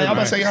ate the rabbit. Yeah, I'm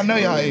about to say, I know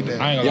y'all ate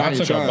that. I ain't gonna lie. Y'all I ain't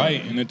took a tried.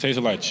 bite and it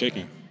tasted like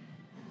chicken.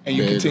 And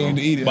you There you continued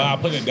go. to eat it. But I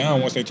put it down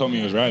once they told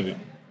me it was rabbit.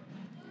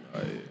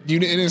 It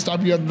didn't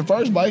stop you after the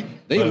first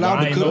bite. They But allowed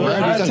I to ain't cook know-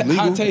 rabbits. That's How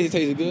legal. it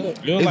tasted good. It was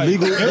It's like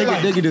legal. It was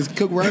like, They can just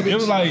cook rabbits. it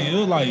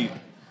was like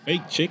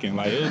fake chicken.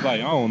 Like it was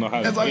like I don't know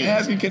how That's to like say it.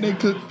 asking, can they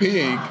cook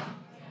pig?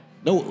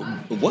 No,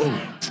 what?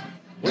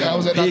 How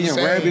is that not Pig the and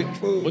same? rabbit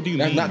food. What do you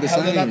That's mean? not the How's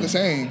that same. not the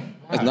same?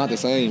 That's not the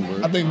same, I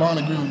bro. think Vaughn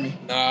agree with me.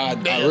 Nah, I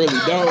really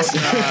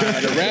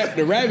don't.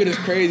 The rabbit is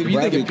crazy. If you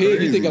think Rabbit of pig,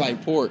 crazy. you think of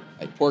like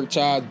pork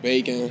chops,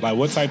 bacon. Like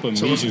what type of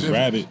So meat it's is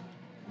different. rabbit?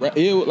 Like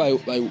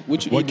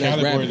what you What eating as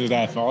category rabbit? does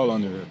that fall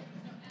under?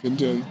 Couldn't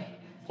tell you.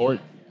 Pork.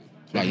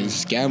 Like it's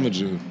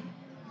scavenger.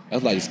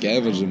 That's like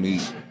scavenger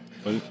meat.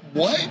 But-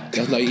 What?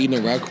 That's like eating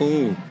a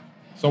raccoon.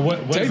 So what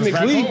is Technically.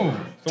 raccoon?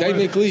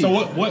 Technically. So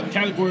what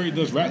category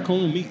does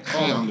raccoon meat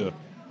fall under?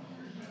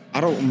 I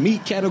don't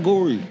meat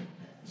category.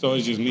 So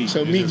it's just meat.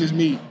 So It's meat just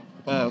meat.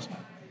 Pause.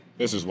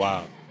 This is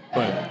wild.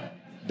 But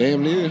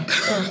Damn near.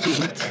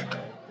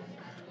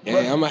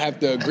 Yeah, I'm gonna have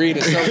to agree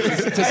to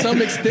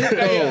some extent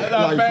though.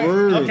 Like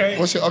for real. okay.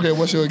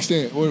 What's your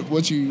extent?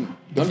 What you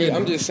defend?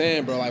 I'm just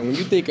saying, bro. Like when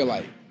you think of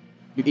like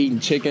you eating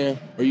chicken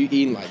or you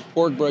eating like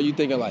pork, bro, you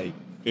think of like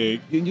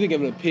Pig. you think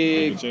of a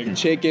pig, Chicken.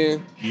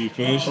 chicken, You eat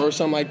fish. or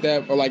something like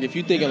that. Or like if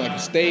you think of like a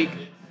steak,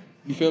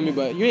 you feel me?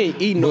 But you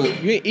ain't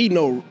eating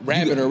no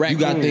rabbit or raccoon.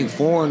 You gotta think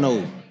foreign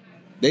though.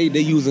 They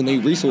using their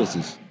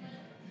resources.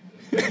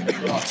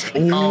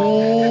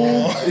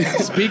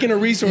 Speaking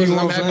of resources, You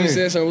know I'm what I'm happy to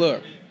saying? say something.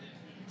 Look,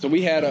 so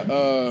we had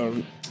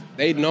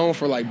they known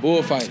for like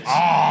bullfights. So they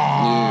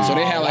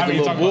had I like a didn't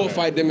little talk about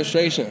bullfight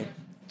demonstration.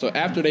 So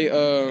after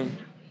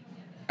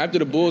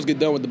the bulls get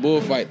done with the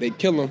bullfight, they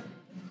kill them,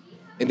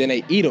 and then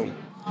they eat them.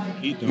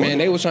 Eat them. Man,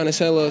 they was trying to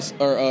sell us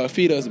or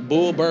feed us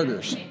bull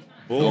burgers.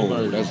 Bull Oh,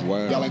 burger. that's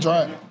wild. Y'all ain't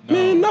tried?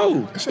 Man,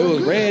 no, it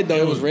was red though.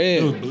 It was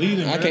red. It was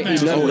bleeding, I man. can't That eat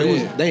thing nothing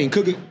was- red. They ain't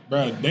cooking.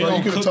 Bro, they Bro, you don't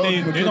could've cook told they,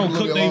 them to they cook don't a little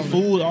cook bit their longer.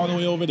 food all the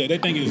way over there. They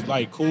think it's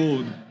like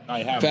cool,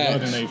 like have Facts.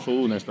 blood in their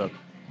food and stuff.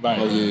 Like,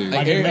 Oh, yeah.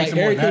 like it makes it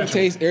more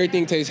natural.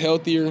 Everything tastes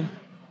healthier.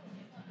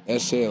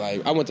 That's it.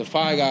 Like I went to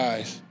Five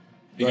Guys.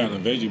 You got a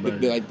veggie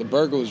burger. Like the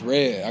burger was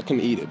red. I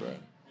couldn't eat it, bro.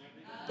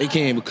 They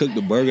can't even cook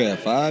the burger at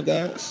Five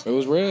Guys. It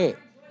was red.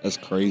 That's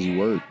crazy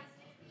work.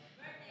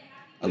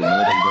 I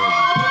love them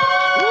burgers.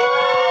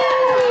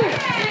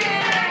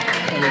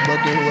 Happy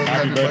birthday, whoever.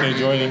 Happy birthday,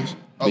 Jordan.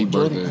 Oh, Big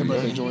Jordan. birthday. Happy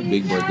birthday, Jordan.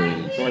 Big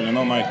birthday. Jordan,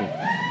 no Michael.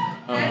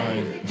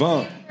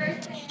 Vaughn.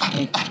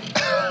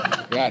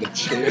 Gotta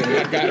chill.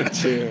 I gotta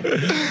chill.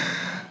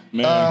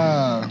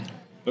 Man,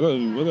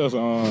 what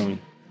else?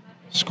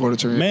 Scored a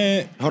turn.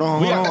 Man, Hold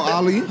on,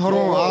 Ali. Hold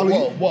on, Ali.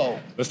 Whoa.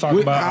 let's talk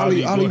Wait, about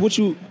Ali, Ali. what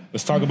you?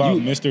 Let's talk about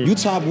Mr. You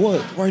top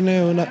what right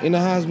now in the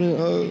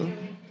Heisman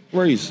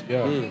race?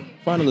 Yeah.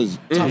 Finalists.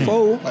 Top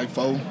 4. Like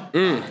four.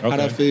 How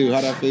that feel?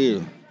 How that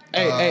feel?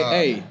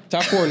 Hey.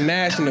 Top 4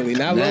 nationally,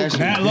 not local.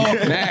 Not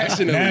local.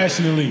 Nationally.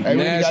 Nationally. Hey,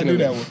 we gotta do Nationally.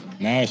 that one.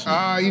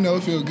 Nationally. You know,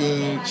 it feels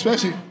good,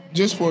 especially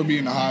just for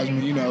being the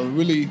Heisman. You know,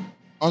 really,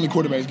 only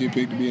quarterbacks get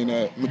picked to be in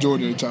that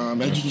majority of the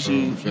time. As you can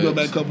see, if you go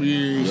back a couple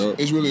years, Yup.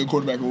 it's really a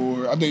quarterback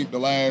award. I think the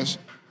last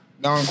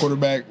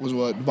non-quarterback was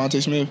what,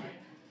 Devontae Smith?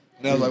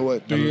 And that was like,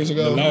 what, 3 years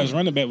ago? The last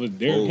running back was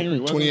Derrick Henry,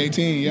 wasn't it?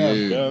 2018, yeah.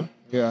 Yeah.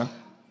 Yeah.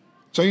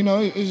 So, you know,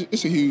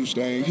 it's a huge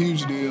thing,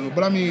 huge deal.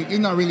 But, I mean, it's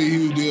not really a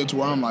huge deal to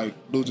where I'm, like,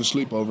 losing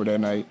sleep over that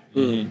night.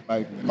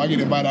 Like, if I get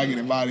invited, I get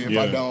invited. If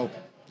I Yeah. don't,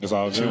 It's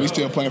all shit, good. we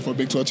still playing for a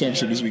Big 12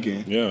 championship this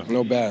weekend. Yeah.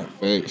 No bad.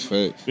 Facts.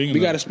 Speaking We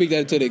of- got to speak that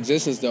into the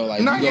existence though.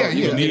 Like Nah, you yeah.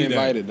 gonna need get that.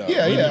 invited though.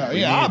 Yeah,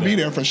 we I'll need be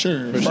that. there for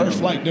sure. First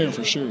flight there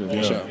for sure.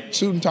 Yeah.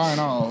 Suit and tie and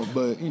all,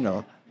 but, you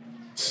know.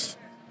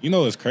 You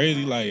know, it's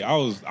crazy. Like, I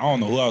don't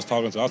know who I was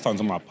talking to. I was talking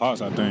to my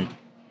pops, I think.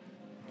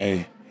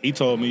 Hey, he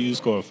told me you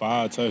scored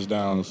 5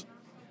 touchdowns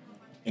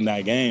in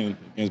that game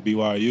against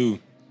BYU,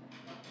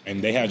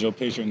 and they had your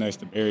picture next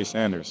to Barry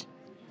Sanders.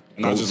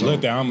 And I just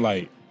looked at him, I'm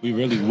like, we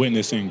really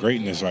witnessing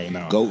greatness right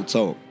now. Goat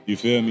talk. You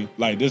feel me?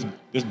 Like this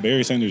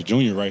Barry Sanders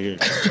Jr. right here.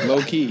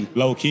 Low key,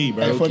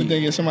 bro. The funny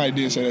thing is, somebody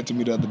did say that to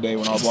me the other day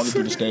when I was walking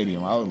through the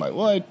stadium. I was like,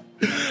 what?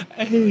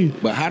 Hey,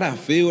 But how'd I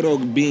feel though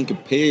being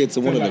compared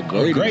to one of the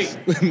greatest?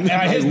 Great.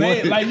 And his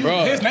name, like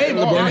Bro, his name,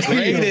 LeBron's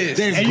greatest.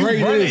 That's And you run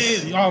greatest.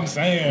 it. You know what I'm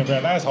saying,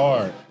 bro? That's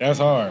hard. That's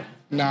hard.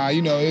 Nah,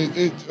 you know,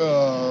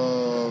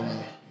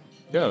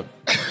 Yeah.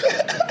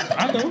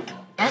 I know.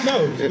 I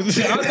know.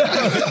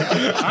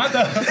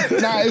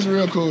 nah, it's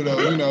real cool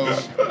though. You know,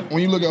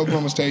 when you look at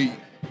Oklahoma State,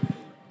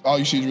 all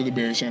you see is really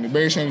Barry Sanders.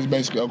 Barry Sanders is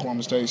basically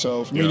Oklahoma State.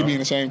 So for me to be in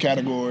the same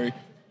category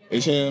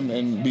as him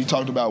and be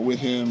talked about with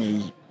him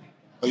is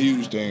a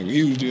huge thing, a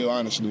huge deal,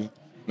 honestly.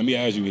 Let me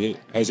ask you,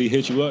 has he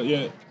hit you up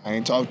yet? I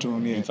ain't talked to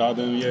him yet. You talked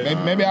to him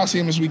yet? Maybe I'll see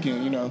him this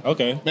weekend, you know.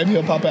 Okay. Maybe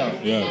he'll pop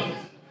out. Yeah.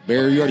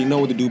 Barry, you already know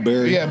what to do,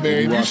 Barry. Yeah,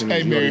 Barry. You watching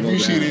this, you already If know you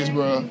what see to do. this,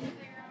 bro.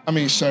 I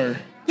mean, sir.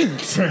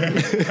 Sir,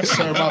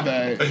 my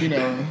bad. You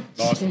know,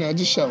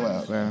 just show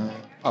out, man.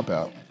 Pop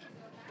out.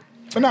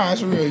 But nah,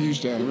 it's a real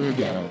huge thing. Real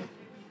good.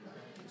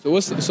 So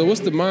what's the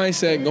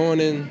mindset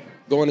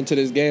going into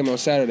this game on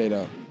Saturday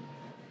though?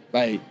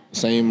 Like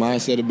Same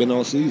mindset have been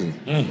all season.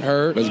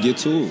 Heard. Let's get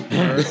to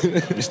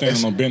it. You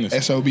standing on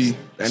business. SOB.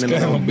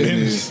 Standing on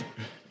business.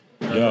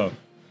 Yo.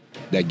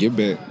 That get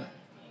back.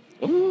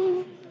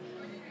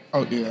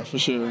 Oh yeah, for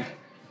sure.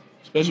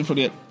 Especially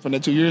from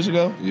that 2 years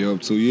ago.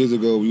 Yup, 2 years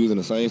ago we was in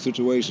the same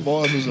situation.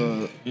 Boys was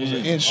an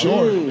inch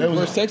short. That was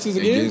Versus Texas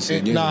again? Against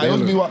it was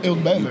Baylor.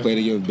 Baylor. We played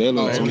against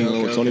Baylor,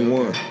 okay,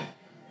 21.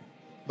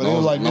 But it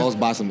was like lost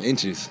by some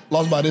inches,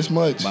 lost by this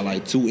much. by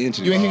like 2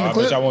 inches. You ain't hear I the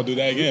clip? bet y'all won't do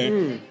that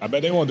again. I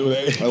bet they won't do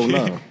that. Oh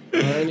no.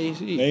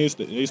 They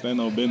stand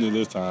on business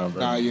this time, bro.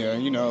 Nah, yeah,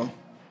 you know,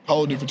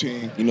 whole different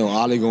team. You know,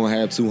 Ollie gonna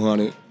have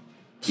 200,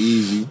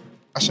 easy.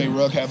 I say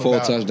Ruck have 4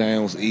 about.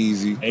 touchdowns,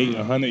 easy.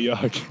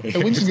 100-yard game.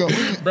 Hey, we just go.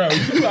 Bro,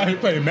 you out here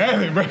playing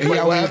Madden, bro. He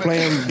always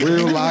playing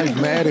real life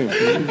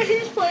Madden.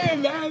 He's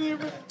playing Madden,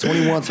 bro.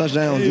 21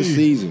 touchdowns this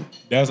season.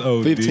 That's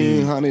OD.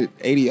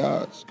 1,580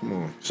 yards. Come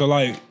on. So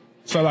like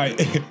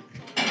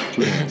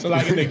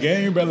in the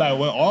game, bro, like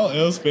when all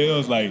else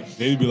fails, like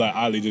they'd be like,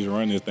 Ollie, just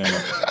run this thing.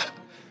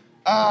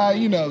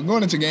 You know,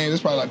 going into games,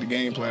 it's probably like the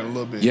game plan a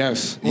little bit.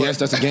 Yes,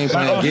 that's a game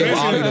plan. Like, Give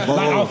Ollie the ball.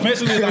 Like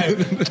offensively, like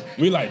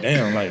we like,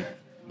 damn, like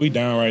we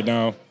down right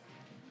now.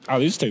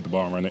 Ollie, just take the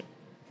ball and run it.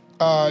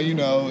 You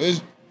know,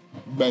 it's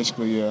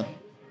basically, yeah.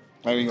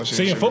 I ain't gonna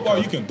say See, in football,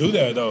 you can do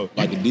that though.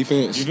 Like the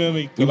defense. You feel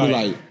me? We be Like,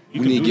 like, you we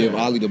can need to do give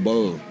that. Ollie the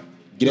ball.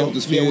 Get off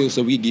this field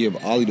so we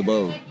give Ollie the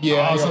ball.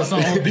 Yeah. So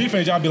on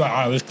defense, y'all be like, all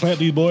right, let's clamp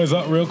these boys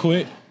up real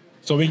quick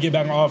so we can get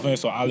back on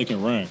offense so Ollie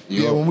can run.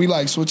 Yeah, when we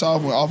like switch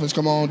off, when offense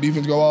come on,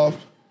 defense go off,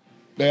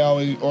 they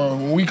always, or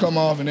when we come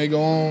off and they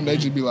go on, they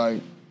just be like,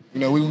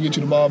 you know, we gonna get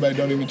you the ball back,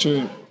 don't even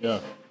trip.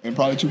 Yeah. And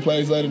probably 2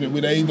 plays later,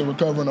 they either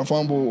recovering a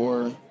fumble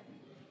or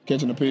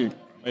catching a pick.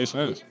 Makes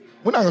sense.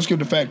 We're not gonna skip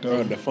the fact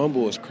though. The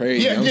fumble is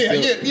crazy. Yeah,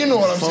 you know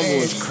what I'm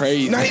saying. The fumble is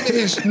crazy. Not even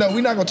his. No,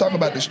 we're not gonna talk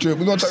about the strip.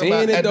 We're gonna talk Seeing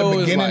about it at though the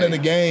is beginning like- of the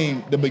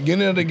game. The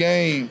beginning of the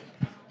game,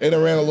 they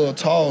done ran a little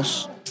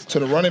toss to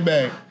the running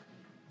back.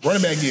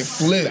 Running back get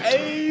flipped.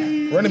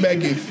 Running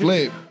back get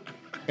flipped,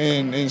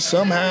 and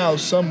somehow,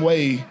 some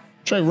way,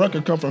 Trey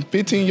Rucker come from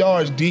 15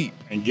 yards deep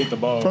And get the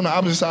ball. from the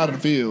opposite side of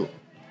the field.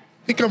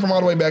 He come from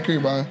all the way back here,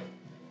 Brian.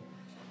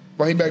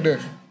 But he back there.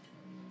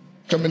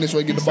 Come in this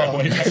way, get the ball.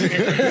 Way back there.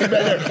 He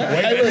back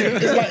there. Hey,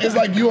 look, it's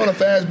like you on a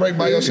fast break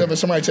by yourself and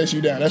somebody takes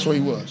you down. That's where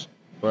he was.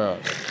 Bro.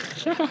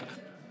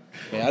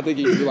 Man, I think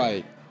it'd be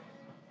like,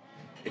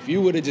 if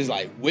you would have just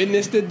like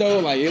witnessed it though,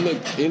 like it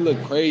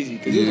looked crazy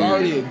because it was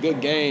already a good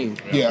game.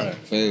 Yeah.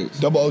 Thanks.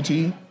 Double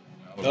OT.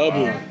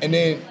 Double. And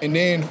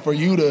then for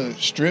you to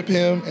strip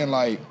him and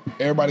like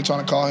everybody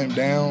trying to call him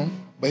down,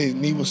 but his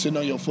knee was sitting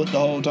on your foot the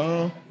whole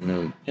time.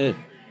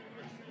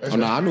 Oh,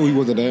 no, I knew he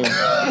wasn't down.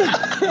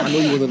 I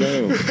knew he wasn't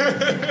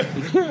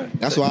down.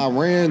 That's why I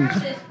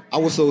ran. I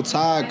was so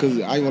tired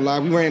because I ain't gonna lie,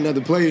 we ran another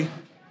play.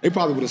 They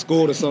probably would have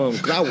scored or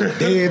something because I was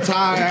dead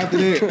tired after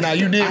that. Now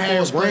you did I had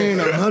force ran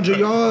 100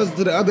 yards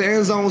to the other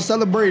end zone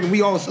celebrating.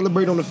 We all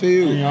celebrate on the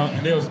field.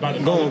 And they was about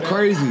to Going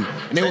crazy.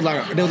 And they was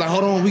like,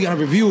 hold on, we gotta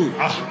review it.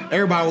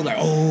 Everybody was like,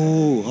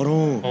 oh, hold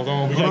on. Hold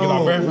on, we gotta get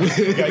our breath.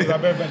 We gotta get our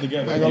breath back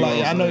together. I ain't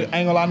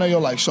gonna lie, I know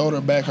your like shoulder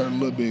and back hurt a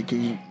little bit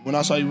because when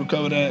I saw you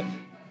recover that,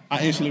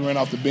 I instantly ran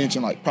off the bench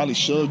and like probably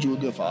shoved you a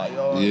good 5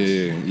 yards.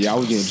 Yeah, I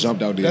was getting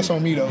jumped out there. That's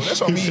on me though.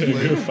 That's on me.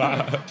 Good But,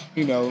 five.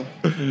 you know,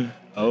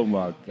 Oh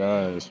my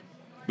gosh.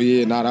 But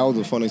yeah, that was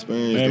a fun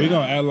experience. Man, we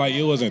gonna act like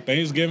it wasn't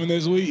Thanksgiving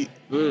this week.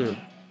 it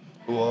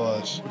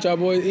was. What y'all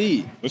boys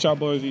eat? What y'all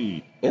boys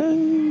eat? I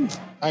ain't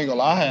gonna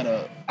lie,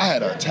 I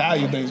had an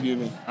Italian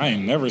Thanksgiving. I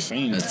ain't never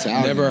seen it.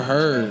 Italian. Never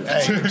heard.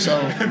 Hey, so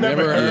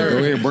Never Go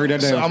heard. ahead, break that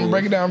down. So I'm for gonna us.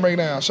 break it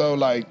down. So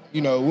like, you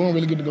know, we don't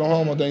really get to go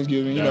home on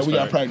Thanksgiving. You know, That's we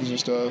got fact. practice and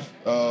stuff.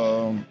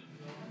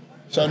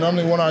 So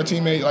normally one of our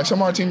teammates, like some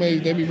of our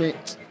teammates, they be bring.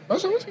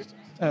 What's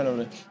that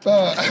over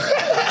there?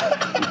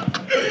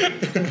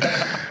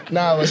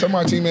 Nah, but some of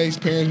our teammates'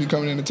 parents be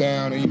coming into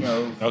town, and you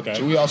know, Okay.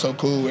 so we also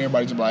cool.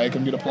 Everybody just like, hey,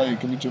 come get a play,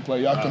 come get your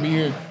play. Y'all come be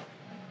here.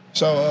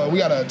 So we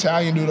got an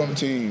Italian dude on the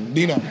team,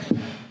 Dino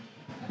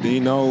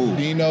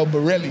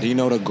Borelli.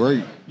 Dino the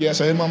Great. Yeah,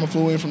 so his mama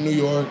flew in from New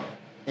York,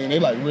 and they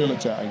like real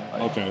Italian.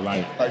 Okay,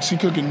 Like she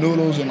cooking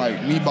noodles and like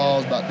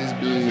meatballs about this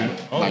big.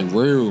 Like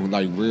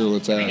real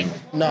Italian.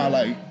 Nah,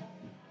 like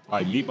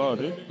meatball,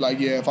 dude. like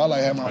yeah. If I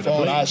like have my Like the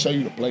phone, plate? I'll show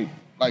you the plate.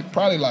 Like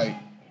probably like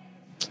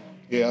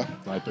yeah,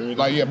 Like 3.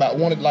 like yeah, about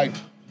one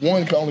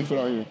one can only fit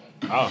on here.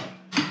 Oh,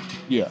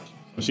 Yeah.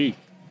 she.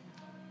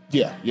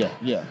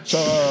 Yeah. So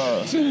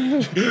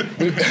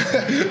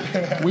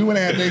we went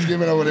and had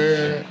Thanksgiving over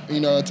there,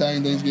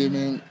 Italian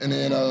Thanksgiving, and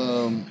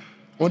then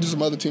went to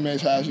some other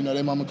teammates' house.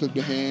 Their mama cooked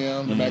the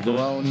ham, the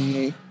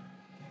macaroni.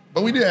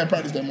 But we did have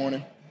practice that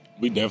morning.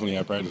 We definitely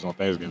had practice on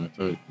Thanksgiving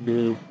too.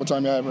 What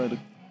time y'all had practice?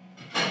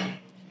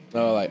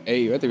 Like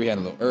 8. I think we had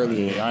a little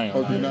early. Yeah, I ain't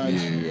Okay, gonna lie.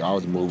 nice. Yeah, I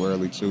was moved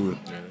early too.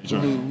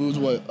 We was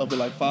what up at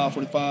like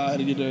 5:45. Had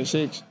to get there at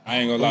 6. I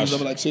ain't gonna We lie. was up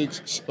at like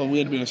 6. So we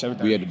had to be there at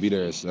 7:30. We had to be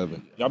there at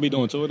 7. Y'all be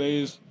doing 2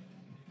 days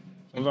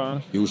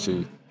sometimes? Used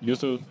to Used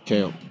to?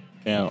 camp.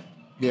 Camp.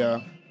 Yeah.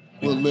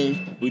 We'll live.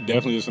 We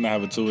definitely just gonna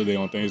have a 2 day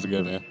on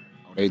Thanksgiving.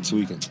 They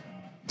tweaking.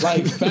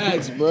 Like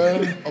facts, bro.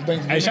 On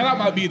Thanksgiving. Hey, shout out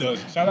Mike B though.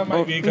 Shout out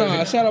Mike B.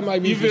 Nah, shout out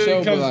Mike B for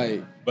sure,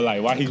 but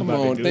like, why he come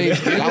about on, to do that?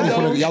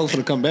 Thanksgiving. Y'all was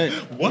finna come back.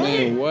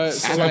 Man, what?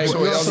 So, like,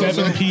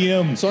 7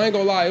 p.m. So I ain't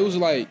gonna lie, it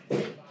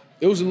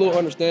was a little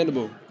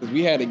understandable because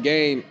we had a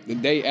game the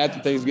day after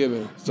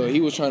Thanksgiving. So he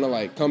was trying to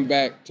like come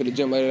back to the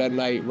gym later that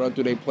night, run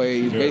through their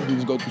plays, basically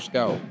just go through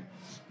scout.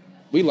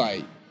 We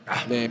like,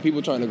 man,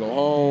 people trying to go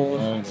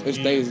home. It's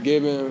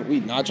Thanksgiving.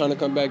 We not trying to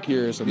come back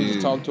here. So we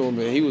just talked to him,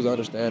 but he was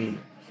understanding.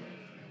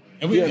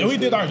 And we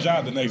did our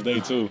job the next day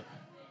too.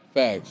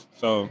 Facts.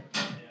 So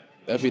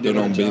Definitely did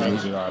on on we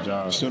business. did our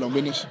job. Still on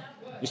business.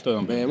 We still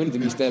on Man, business. we need to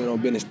be standing on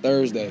business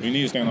Thursday. We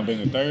need to stand on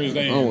business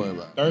Thursday. Don't worry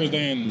about it.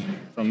 Thursday and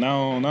from now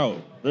on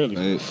out. Really.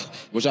 Hey,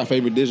 what's your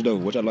favorite dish though?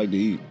 What y'all like to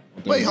eat?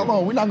 Wait, hold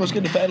on. We're not gonna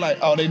skip the fact like,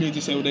 oh, they did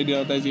just say what they did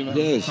on Thanksgiving.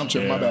 Yes. I'm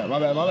tripping. Yeah. My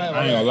bad.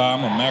 I ain't gonna lie,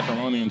 I'm a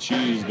macaroni and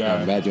cheese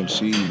guy. Mac and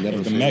cheese. Never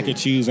If the fail. mac and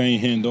cheese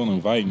ain't hitting, don't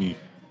invite me.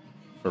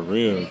 For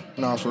real.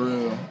 No, for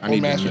real. I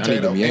need mashed them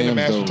potato. yams And the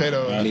mashed though.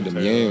 potato. I need them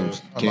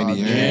yams. I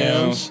Candy love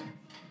yams.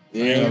 Yams. I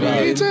ain't gonna lie.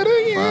 I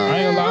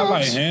ain't gonna lie, I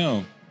like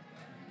ham.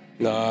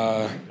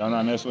 Nah, Y'all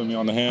not messing with me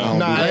on the ham?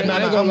 Nah, I ain't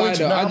gonna I'm lie, with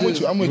you. though. Nah, I I'm with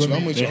just- you. I'm with you.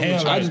 I'm with you. The I'm with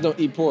ham, you. I just don't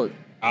eat pork.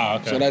 Ah,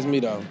 okay. So that's me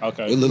though.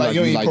 Okay. It look Like, like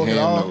you you ain't like pork at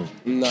ham all? though.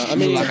 Nah, I You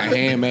mean, look like a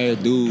ham ass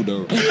dude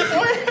though.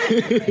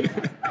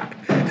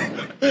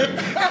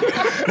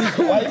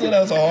 Why you say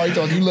that so hard? You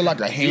told you look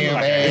like a ham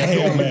ass.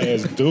 ham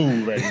ass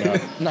dude right now.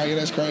 Nah, yeah,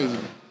 that's crazy.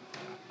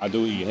 I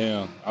do eat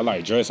ham. I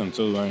like dressing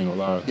too, I ain't gonna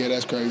lie. Yeah,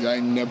 that's crazy. I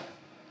ain't never.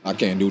 I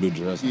can't do the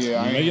dress.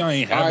 Yeah, I Maybe ain't. y'all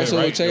ain't all have right, it so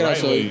right, check the it out. right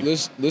So way.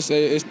 let's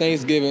say it's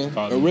Thanksgiving,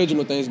 Call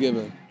original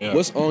Thanksgiving. Yeah.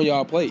 What's on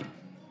y'all plate?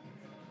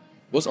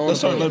 What's on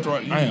Let's the start plate?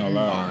 left right. I ain't gonna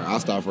All lie. right, I'll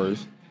start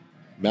first.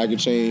 Mac and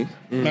cheese.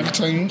 Mac and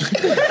cheese.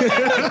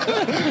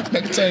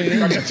 Mac and cheese.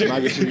 Mac and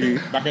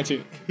cheese. Back at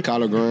you.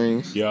 Collard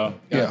greens. Yeah.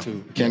 Yeah. Got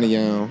to. Candy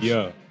yams.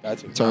 Yeah. Got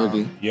to.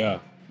 Turkey. Yeah.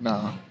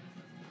 Nah.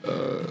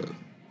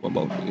 What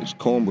about this?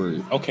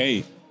 Cornbread.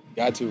 Okay.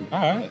 Got to.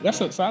 All right. That's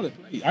a solid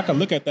plate. I can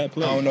look at that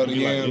plate. I don't know. The and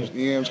be like, yams. The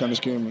yams kind of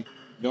scare me.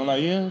 You don't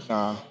like yams?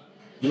 Nah.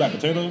 You like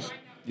potatoes?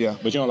 Yeah.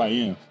 But you don't like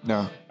yams?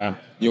 Nah. Ah,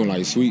 You don't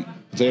like sweet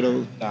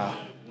potatoes? Nah.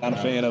 Not a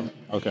fan of.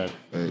 okay.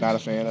 Not a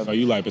fan of. So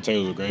you like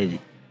potatoes with gravy?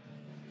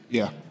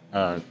 Yeah.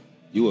 All right.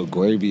 You a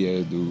gravy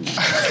ass dude.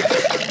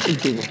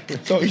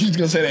 So he's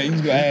gonna say that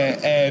he's gonna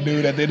add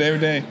dude at the end of every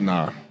day.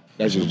 Nah,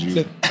 that's just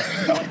you.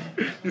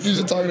 You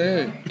just talking to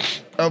Eric.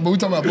 But we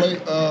talking about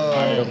plate.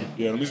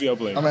 Yeah, let me see your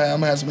plate. I'm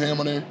gonna have some ham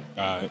on there,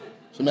 All right.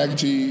 some mac and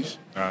cheese,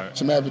 All right.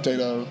 some mashed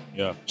potato,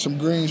 Yeah. some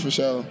greens for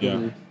sure,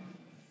 Yeah.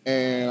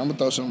 and I'm gonna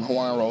throw some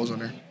Hawaiian rolls on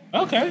there.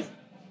 Okay.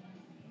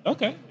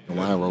 Okay.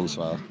 Hawaiian rolls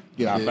fire.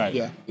 Yeah, Nah, fact.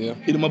 yeah. Yeah.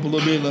 Heat them up a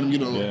little bit, let them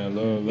get a little. Yeah,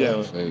 love.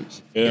 Yeah.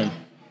 Thanks. Yeah.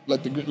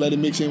 Let it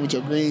mix in with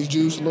your greens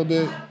juice a little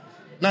bit.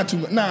 Not too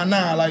much. Nah.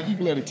 Like you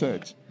can let it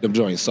touch. Them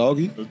joints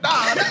soggy. Man,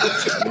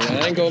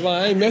 I ain't gonna lie,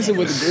 I ain't messing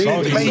with the green.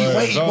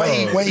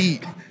 Salty.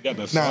 Wait. Got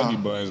the Nah. soggy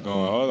buns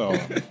going. Hold on.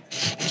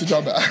 What you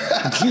talking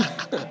about? Chill.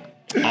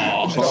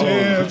 Yeah,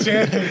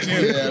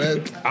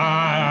 that.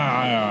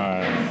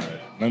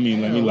 Let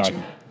me lock it.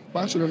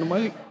 Box it on the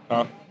mic.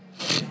 Huh?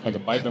 Like a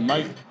bite the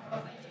mic.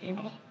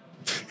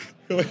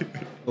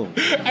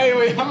 Hey,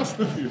 wait, how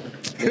stupid.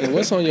 Man,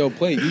 what's on your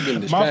plate? You been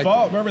My distracted.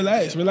 fault, bro.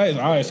 Relax. All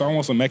right, so I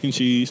want some mac and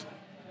cheese.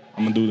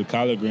 I'm gonna do the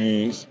collard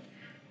greens,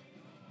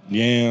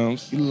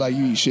 yams. You look like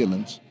you eat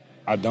shillings.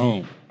 I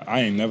don't.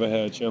 I ain't never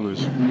had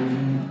chillers.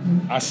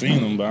 I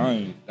seen them,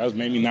 but that's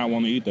made me not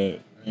want to eat that.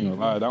 I ain't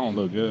gonna lie, that don't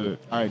look good.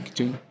 All right,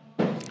 continue.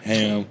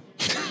 Ham.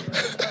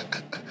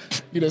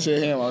 You done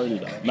said ham already,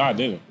 though. No, I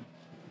didn't.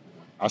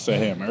 I said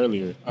ham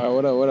earlier.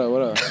 All right, what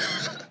up?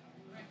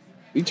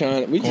 We just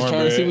trying to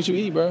Cornbread. see what you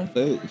eat, bro.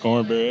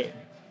 Cornbread,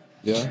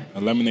 Yeah.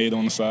 a lemonade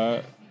on the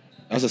side.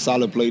 That's a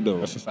solid plate though.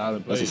 That's a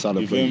solid plate. That's a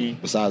solid You feel plate. me?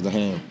 Besides the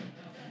ham.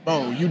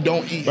 Bro, you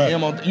don't eat Bro.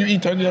 ham on. You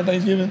eat turkey on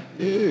Thanksgiving?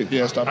 Yeah.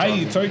 Yeah, stop I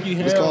talking. eat turkey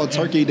ham. It's called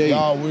Turkey Day.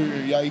 Y'all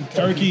weird. Y'all eat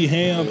turkey. Turkey,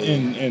 ham,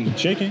 and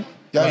chicken.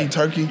 Y'all eat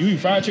turkey? You eat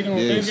fried chicken on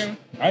Thanksgiving?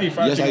 I eat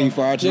fried Yes, chicken. I eat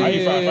fried chicken. I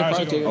eat fried fried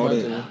chicken. chicken. Oh, fried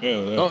yeah.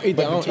 chicken. Yeah. I don't eat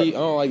that. I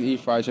don't like to eat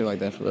fried chicken like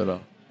that for real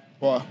though.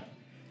 Why?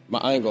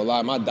 I ain't gonna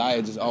lie, my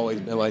diet just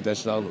always been like that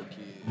since I was a little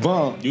kid.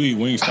 Vaughn. You eat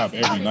Wingstop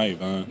every night,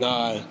 man.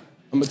 Nah, I'm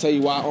gonna tell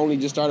you why I only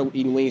just started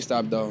eating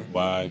Wingstop though.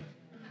 Why?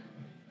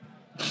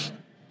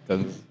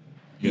 Cause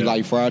You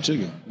like fried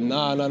chicken?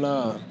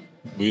 nah.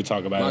 We'll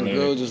talk about My it later.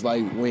 girl just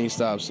like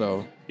Wingstop,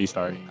 so He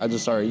started. I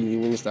just started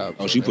eating Wingstop.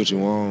 Oh, she put you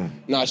on.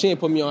 Nah, she didn't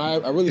put me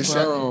on. I really It put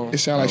her on.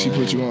 sound like she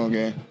put you on,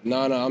 gang.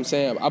 Nah, I'm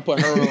saying I put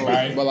her on,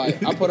 Right. but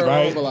like I put her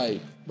Right. on, but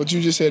like But you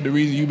just said the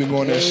reason you've been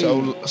going there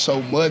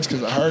so much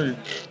because I heard.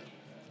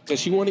 cause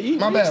she want to eat.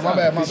 My bad.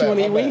 She want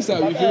to eat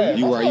Wingstop. You feel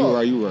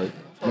me? You right.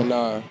 But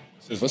nah.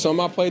 What's on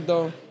my plate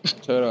though?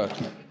 Shut up.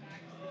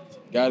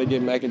 Gotta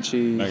get mac and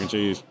cheese. Mac and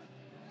cheese.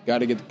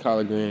 Gotta get the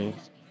collard greens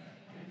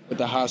with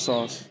the hot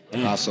sauce.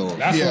 I saw.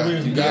 That's Yeah, what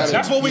we. you got it.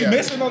 That's what we Yeah.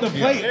 missing on the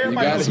plate. You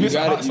Everybody was missing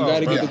hot gotta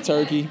sauce, bro. get the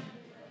turkey.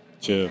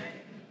 Chill.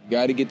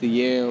 Gotta get the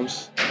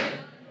yams.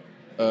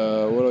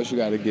 What else you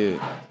gotta get?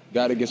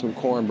 Gotta get some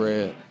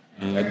cornbread.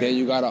 And then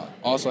you gotta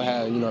also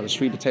have, the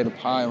sweet potato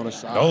pie on the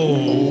side.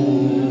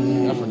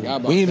 Oh. I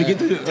forgot about We didn't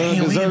that. even get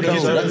the dessert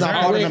though. That's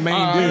not part of the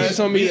main dish. That's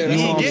on me. Then.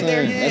 That's You know on what me. I'm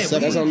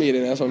saying? That's on me.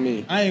 Then. That's on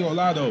me. I ain't gonna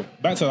lie though.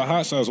 Back to the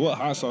hot sauce. What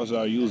hot sauce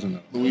y'all using?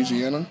 Though?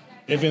 Louisiana.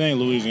 If it ain't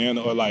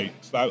Louisiana or like,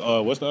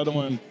 what's the other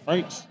one?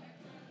 Frank's.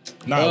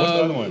 Nah, what's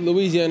the other one?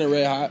 Louisiana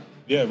Red Hot.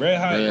 Yeah, Red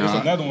Hot. Red There's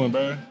Hot. another one,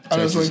 bro. I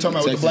know what you're talking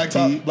about with the black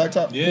Texas top. Black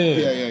top. Yeah.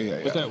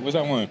 Yeah. What's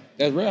that one?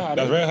 That's Red Hot.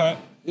 That's Red Hot.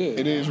 Yeah.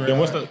 It is. Then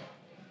what's the?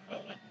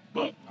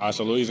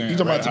 So Louisiana. You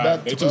talking about Red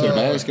Hot. They took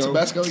Tabasco?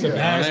 Tabasco.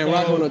 Yeah. I ain't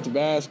rocking with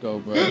Tabasco,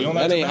 bro. You don't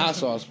like That ain't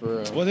Tabasco? hot sauce for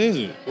real. What is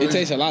it? It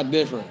tastes a lot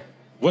different.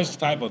 What's the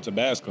type of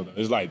Tabasco though?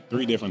 It's like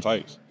 3 different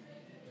types.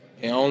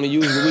 And I only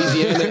use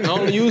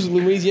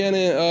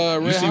Louisiana.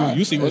 Red Hot.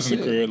 You see what's That's in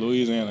the it. crib,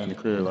 Louisiana in the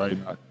crib right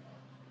now.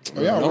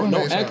 Oh, y'all Don't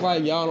roommates, act huh?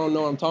 like y'all don't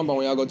know what I'm talking about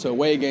when y'all go to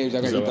away games.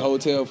 Y'all gotta get the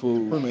hotel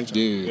food. Roommates.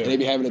 Yeah. And they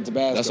be having the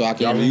Tabasco. That's why I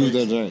can't even use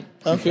that drink.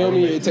 You feel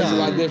me? It tastes a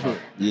lot different.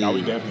 Now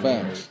we definitely.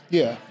 Facts.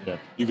 Yeah. Yeah,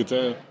 you could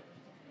tell.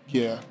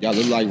 Yeah. Y'all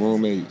look like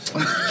roommates.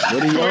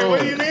 What do you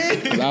What do you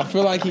mean? 'Cause I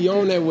feel like he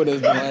owned that with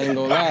us, but I ain't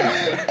gonna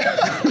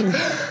lie.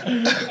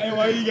 Hey,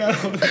 why you got?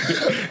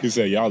 He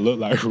said y'all look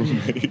like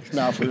roommates.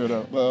 Nah, for real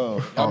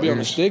though. Y'all be on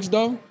the sticks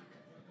though.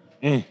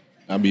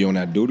 I be on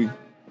that duty.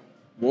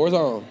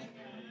 Warzone.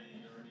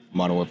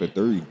 Modern Warfare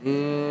 3.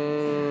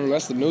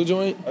 That's the new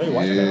joint.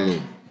 Yeah.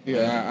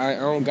 Yeah, I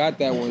don't got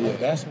that one yet.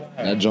 That's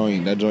why. That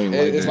joint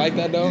It's like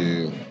that though?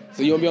 Yeah.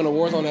 So you don't be on the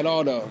Warzone at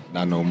all though?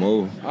 Not no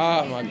more.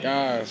 Oh my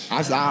gosh.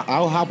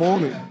 I'll hop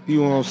on it.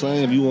 You know what I'm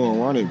saying? If you want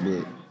to run it,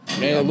 but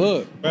Man,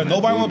 look. Bro,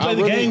 nobody want to play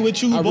the game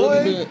with you, I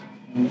boy. really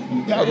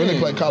been, Y'all really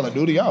play Call of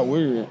Duty. Y'all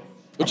weird.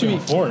 what you mean?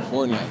 Fortnite.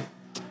 Fortnite.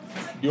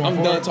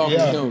 I'm done talking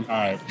to him. All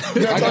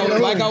right.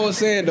 Like I was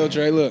saying though,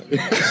 Trey, look. you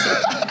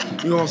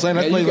know what I'm saying?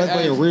 Yeah, you Let's can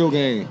play a ask- real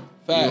game.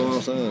 Facts. You know what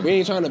I'm saying? We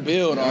ain't trying to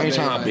build all I ain't day,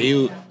 trying to like,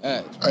 build.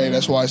 facts. Hey,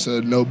 that's why it's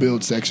a no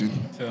build section.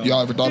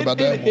 Y'all ever thought about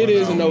that? It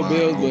is a no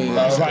build, but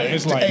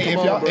It's like Hey,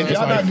 if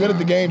y'all not good at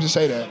the game, just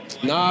say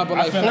that. nah, but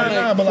like feel like-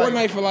 Fortnite, but like-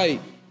 Fortnite for like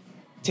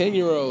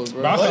 10-year-olds,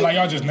 bro. But I feel like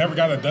y'all just never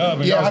got a dub.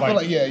 And Yeah, y'all I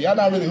was feel like y'all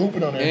not really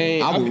hooping on there.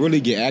 Ain't- I would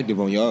really get active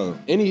on y'all.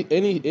 any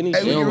Hey, They we don't,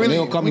 can really- they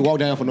don't come and walk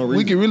down for no reason.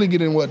 We can really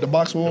get in what the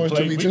box wars we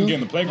 2v2. can get in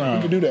the playground.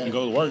 We can do that. And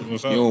go to work.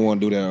 What's up? You don't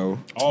want to do that, oh.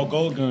 All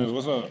gold guns.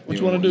 What's up? What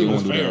you wanna do? You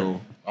What's wanna do that, fair?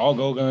 oh. All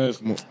gold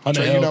guns.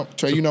 100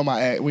 Trey, you know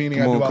my act. We ain't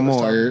Come got to on, do all come this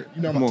on, talk. Eric.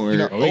 You know Come my, on, you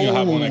know, Eric. Oh, we can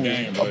hop on that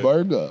game, a boy.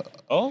 burger.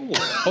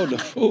 Oh, the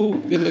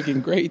food. They're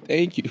looking great.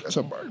 Thank you. That's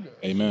a burger.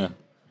 amen.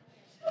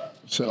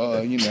 So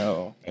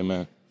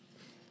Amen.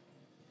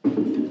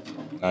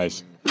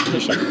 Nice.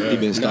 Appreciate that. He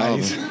been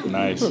starving.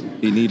 Nice.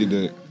 He needed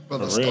it. For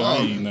brother real, I ain't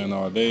starving. eating nothing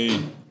all day.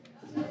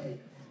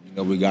 You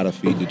know, we got to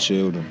feed the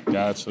children.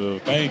 Got to.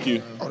 Thank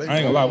you. Oh, they I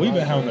ain't gonna lie, we've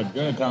been having a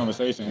good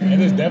conversation.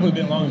 And it's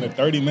definitely been longer than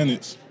 30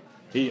 minutes.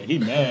 He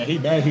mad. He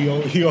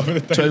over the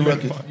 30 Trey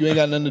minutes. Rucker, you ain't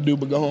got nothing to do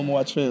but go home and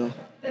watch film.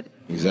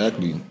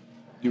 Exactly.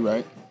 You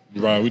right.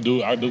 Right, I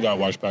do got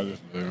to watch practice.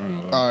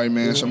 All right,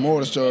 man. So more of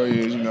the story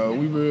is,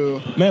 we real.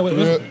 Man, wait,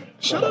 real. listen.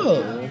 Shut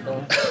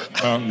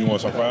up. You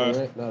want some fries?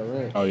 Not a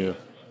rent. Oh, yeah.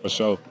 For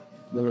sure.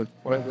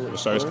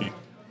 Sersky.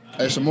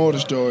 Hey, some more of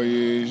the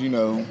story is,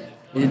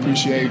 we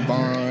appreciate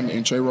Vaughn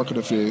and Trey Rucker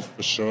the fifth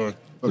For sure.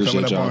 for coming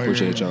Appreciate up y'all. on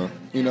Appreciate here.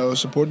 y'all.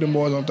 Support them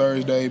boys on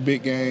Thursday.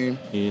 Big game.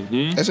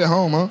 Mm-hmm. That's at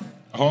home, huh?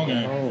 Home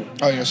game.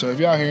 Oh yeah. So if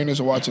y'all hearing this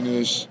or watching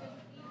this,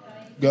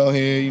 go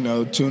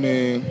ahead. Tune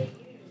in.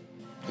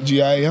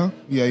 GIA, huh?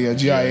 Yeah.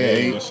 GIA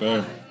 8. Yes,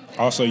 sir.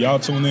 Also, y'all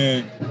tune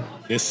in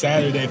this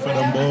Saturday for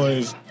them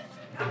boys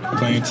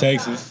playing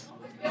Texas.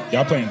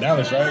 Y'all playing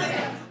Dallas,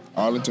 right?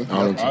 Arlington.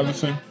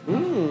 Arlington.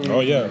 Oh,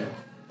 yeah.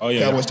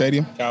 Cowboy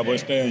Stadium. Cowboy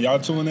Stadium. Y'all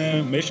tune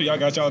in. Make sure y'all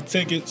got y'all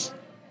tickets.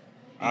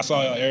 I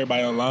saw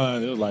everybody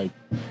online. It was like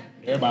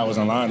everybody was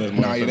online this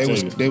morning. Nah, yeah, for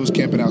tickets. they was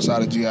camping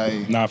outside of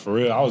GIA. Nah, for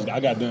real. I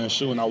got done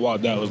shooting. I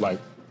walked out. It was like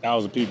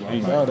thousands of people.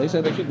 I'm Bro, like, they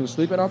said they was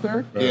sleeping out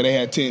there? Yeah, they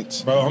had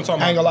tents. bro, I'm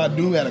talking I ain't about. gonna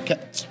lie, dude had a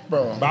couch.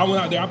 Bro, But I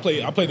went out there.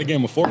 I played the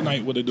game of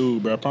Fortnite with a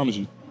dude, bro. I promise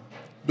you.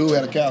 dude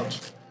had a couch.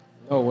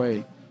 Oh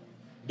wait.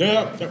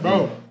 Yeah,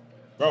 bro.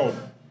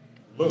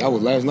 Look. That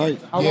was last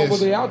night. How long was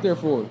they out there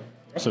for?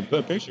 That's a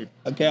good picture.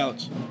 A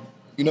couch.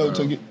 You know who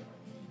took it?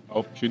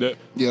 Oh, shoot that.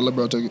 Yeah,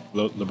 LeBron took it.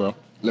 LeBron.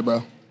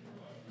 LeBron.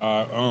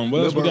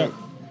 What else we got?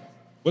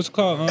 What's it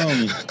called?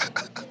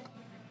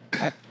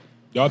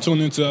 Y'all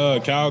tune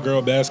into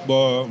Cowgirl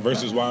basketball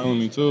versus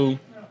Wyoming too.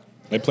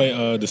 They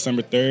play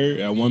December 3rd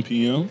at 1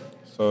 p.m.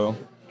 So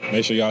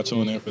make sure y'all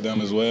tune in for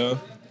them as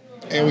well.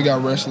 And we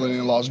got wrestling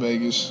in Las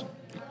Vegas.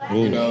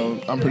 Ooh. You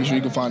know, I'm pretty sure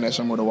you can find that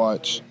somewhere to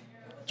watch.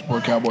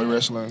 Support cowboy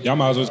wrestling. Y'all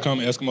might as well come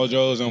to Eskimo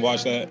Joe's and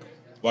watch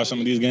some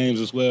of these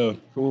games as well.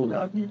 Cool.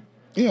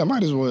 Yeah,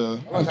 might as well.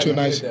 Get you a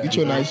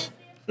nice.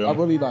 I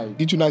really like.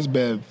 Get you a nice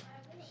bev.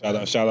 Shout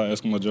out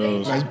Eskimo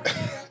Joe's. Nice,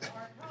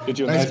 Get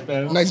you a nice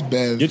bev. nice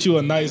bev. Get you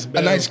a nice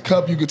bev. A nice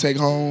cup you could take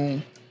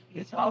home.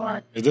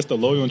 Is this the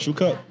Loyal and True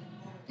Cup?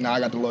 Nah, I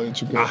got the Loyal and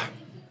True Cup.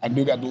 I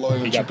do got the Loyal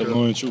and We True got the Cup.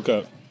 Loyal and True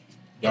Cup.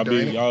 Y'all be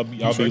It's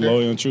right there.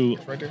 loyal and true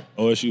right there.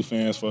 OSU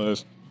fans for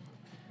us.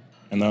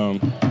 And man,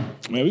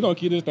 we gonna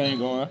keep this thing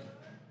going.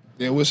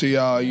 Yeah, we'll see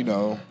y'all, you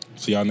know.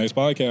 See y'all next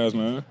podcast,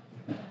 man.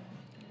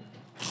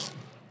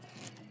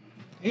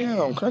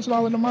 Yeah, I'm crunching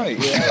all in the mic.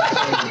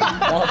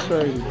 That's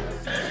crazy.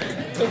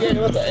 Okay,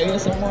 what's the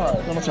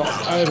ASMR? I'm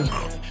talking.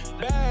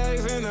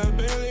 Bags in a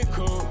Billy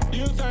coupe,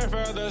 you turn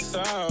further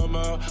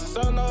summer,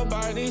 so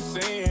nobody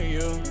seeing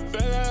you.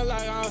 Feeling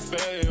like I'm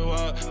faded,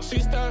 well, she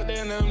stuck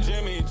in them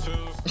Jimmy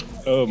Choos.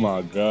 Oh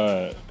my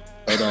God.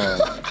 Hold on.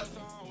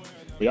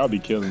 Y'all be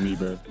killing me,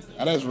 bro.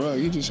 Oh, that's rough.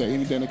 You just say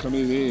anything that come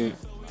in his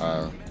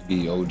head.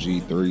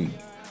 EOG3.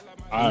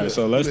 All right,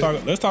 so let's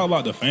talk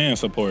about the fan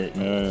support,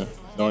 man.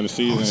 During the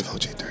season.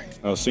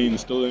 OG3. Seeing the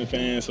student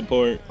fan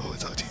support. Oh,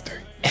 it's OG3.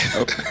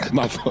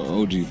 My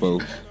OG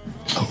folks.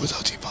 Oh, it's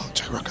OG4.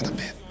 Trey Rucker the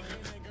 5th.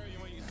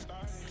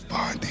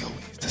 Barn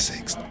DOE's the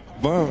 6th.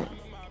 Bun.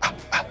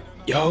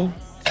 Yo.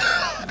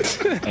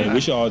 Hey, we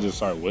should all just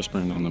start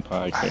whispering on the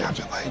podcast. I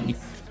feel like we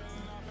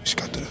should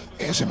go to the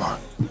ASMR.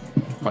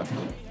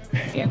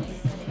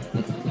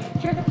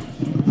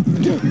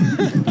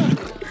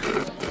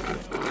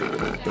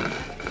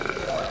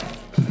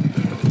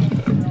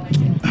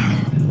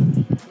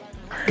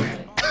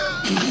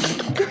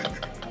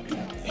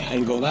 I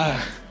ain't gonna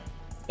lie.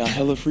 Y'all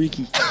hella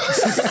freaky.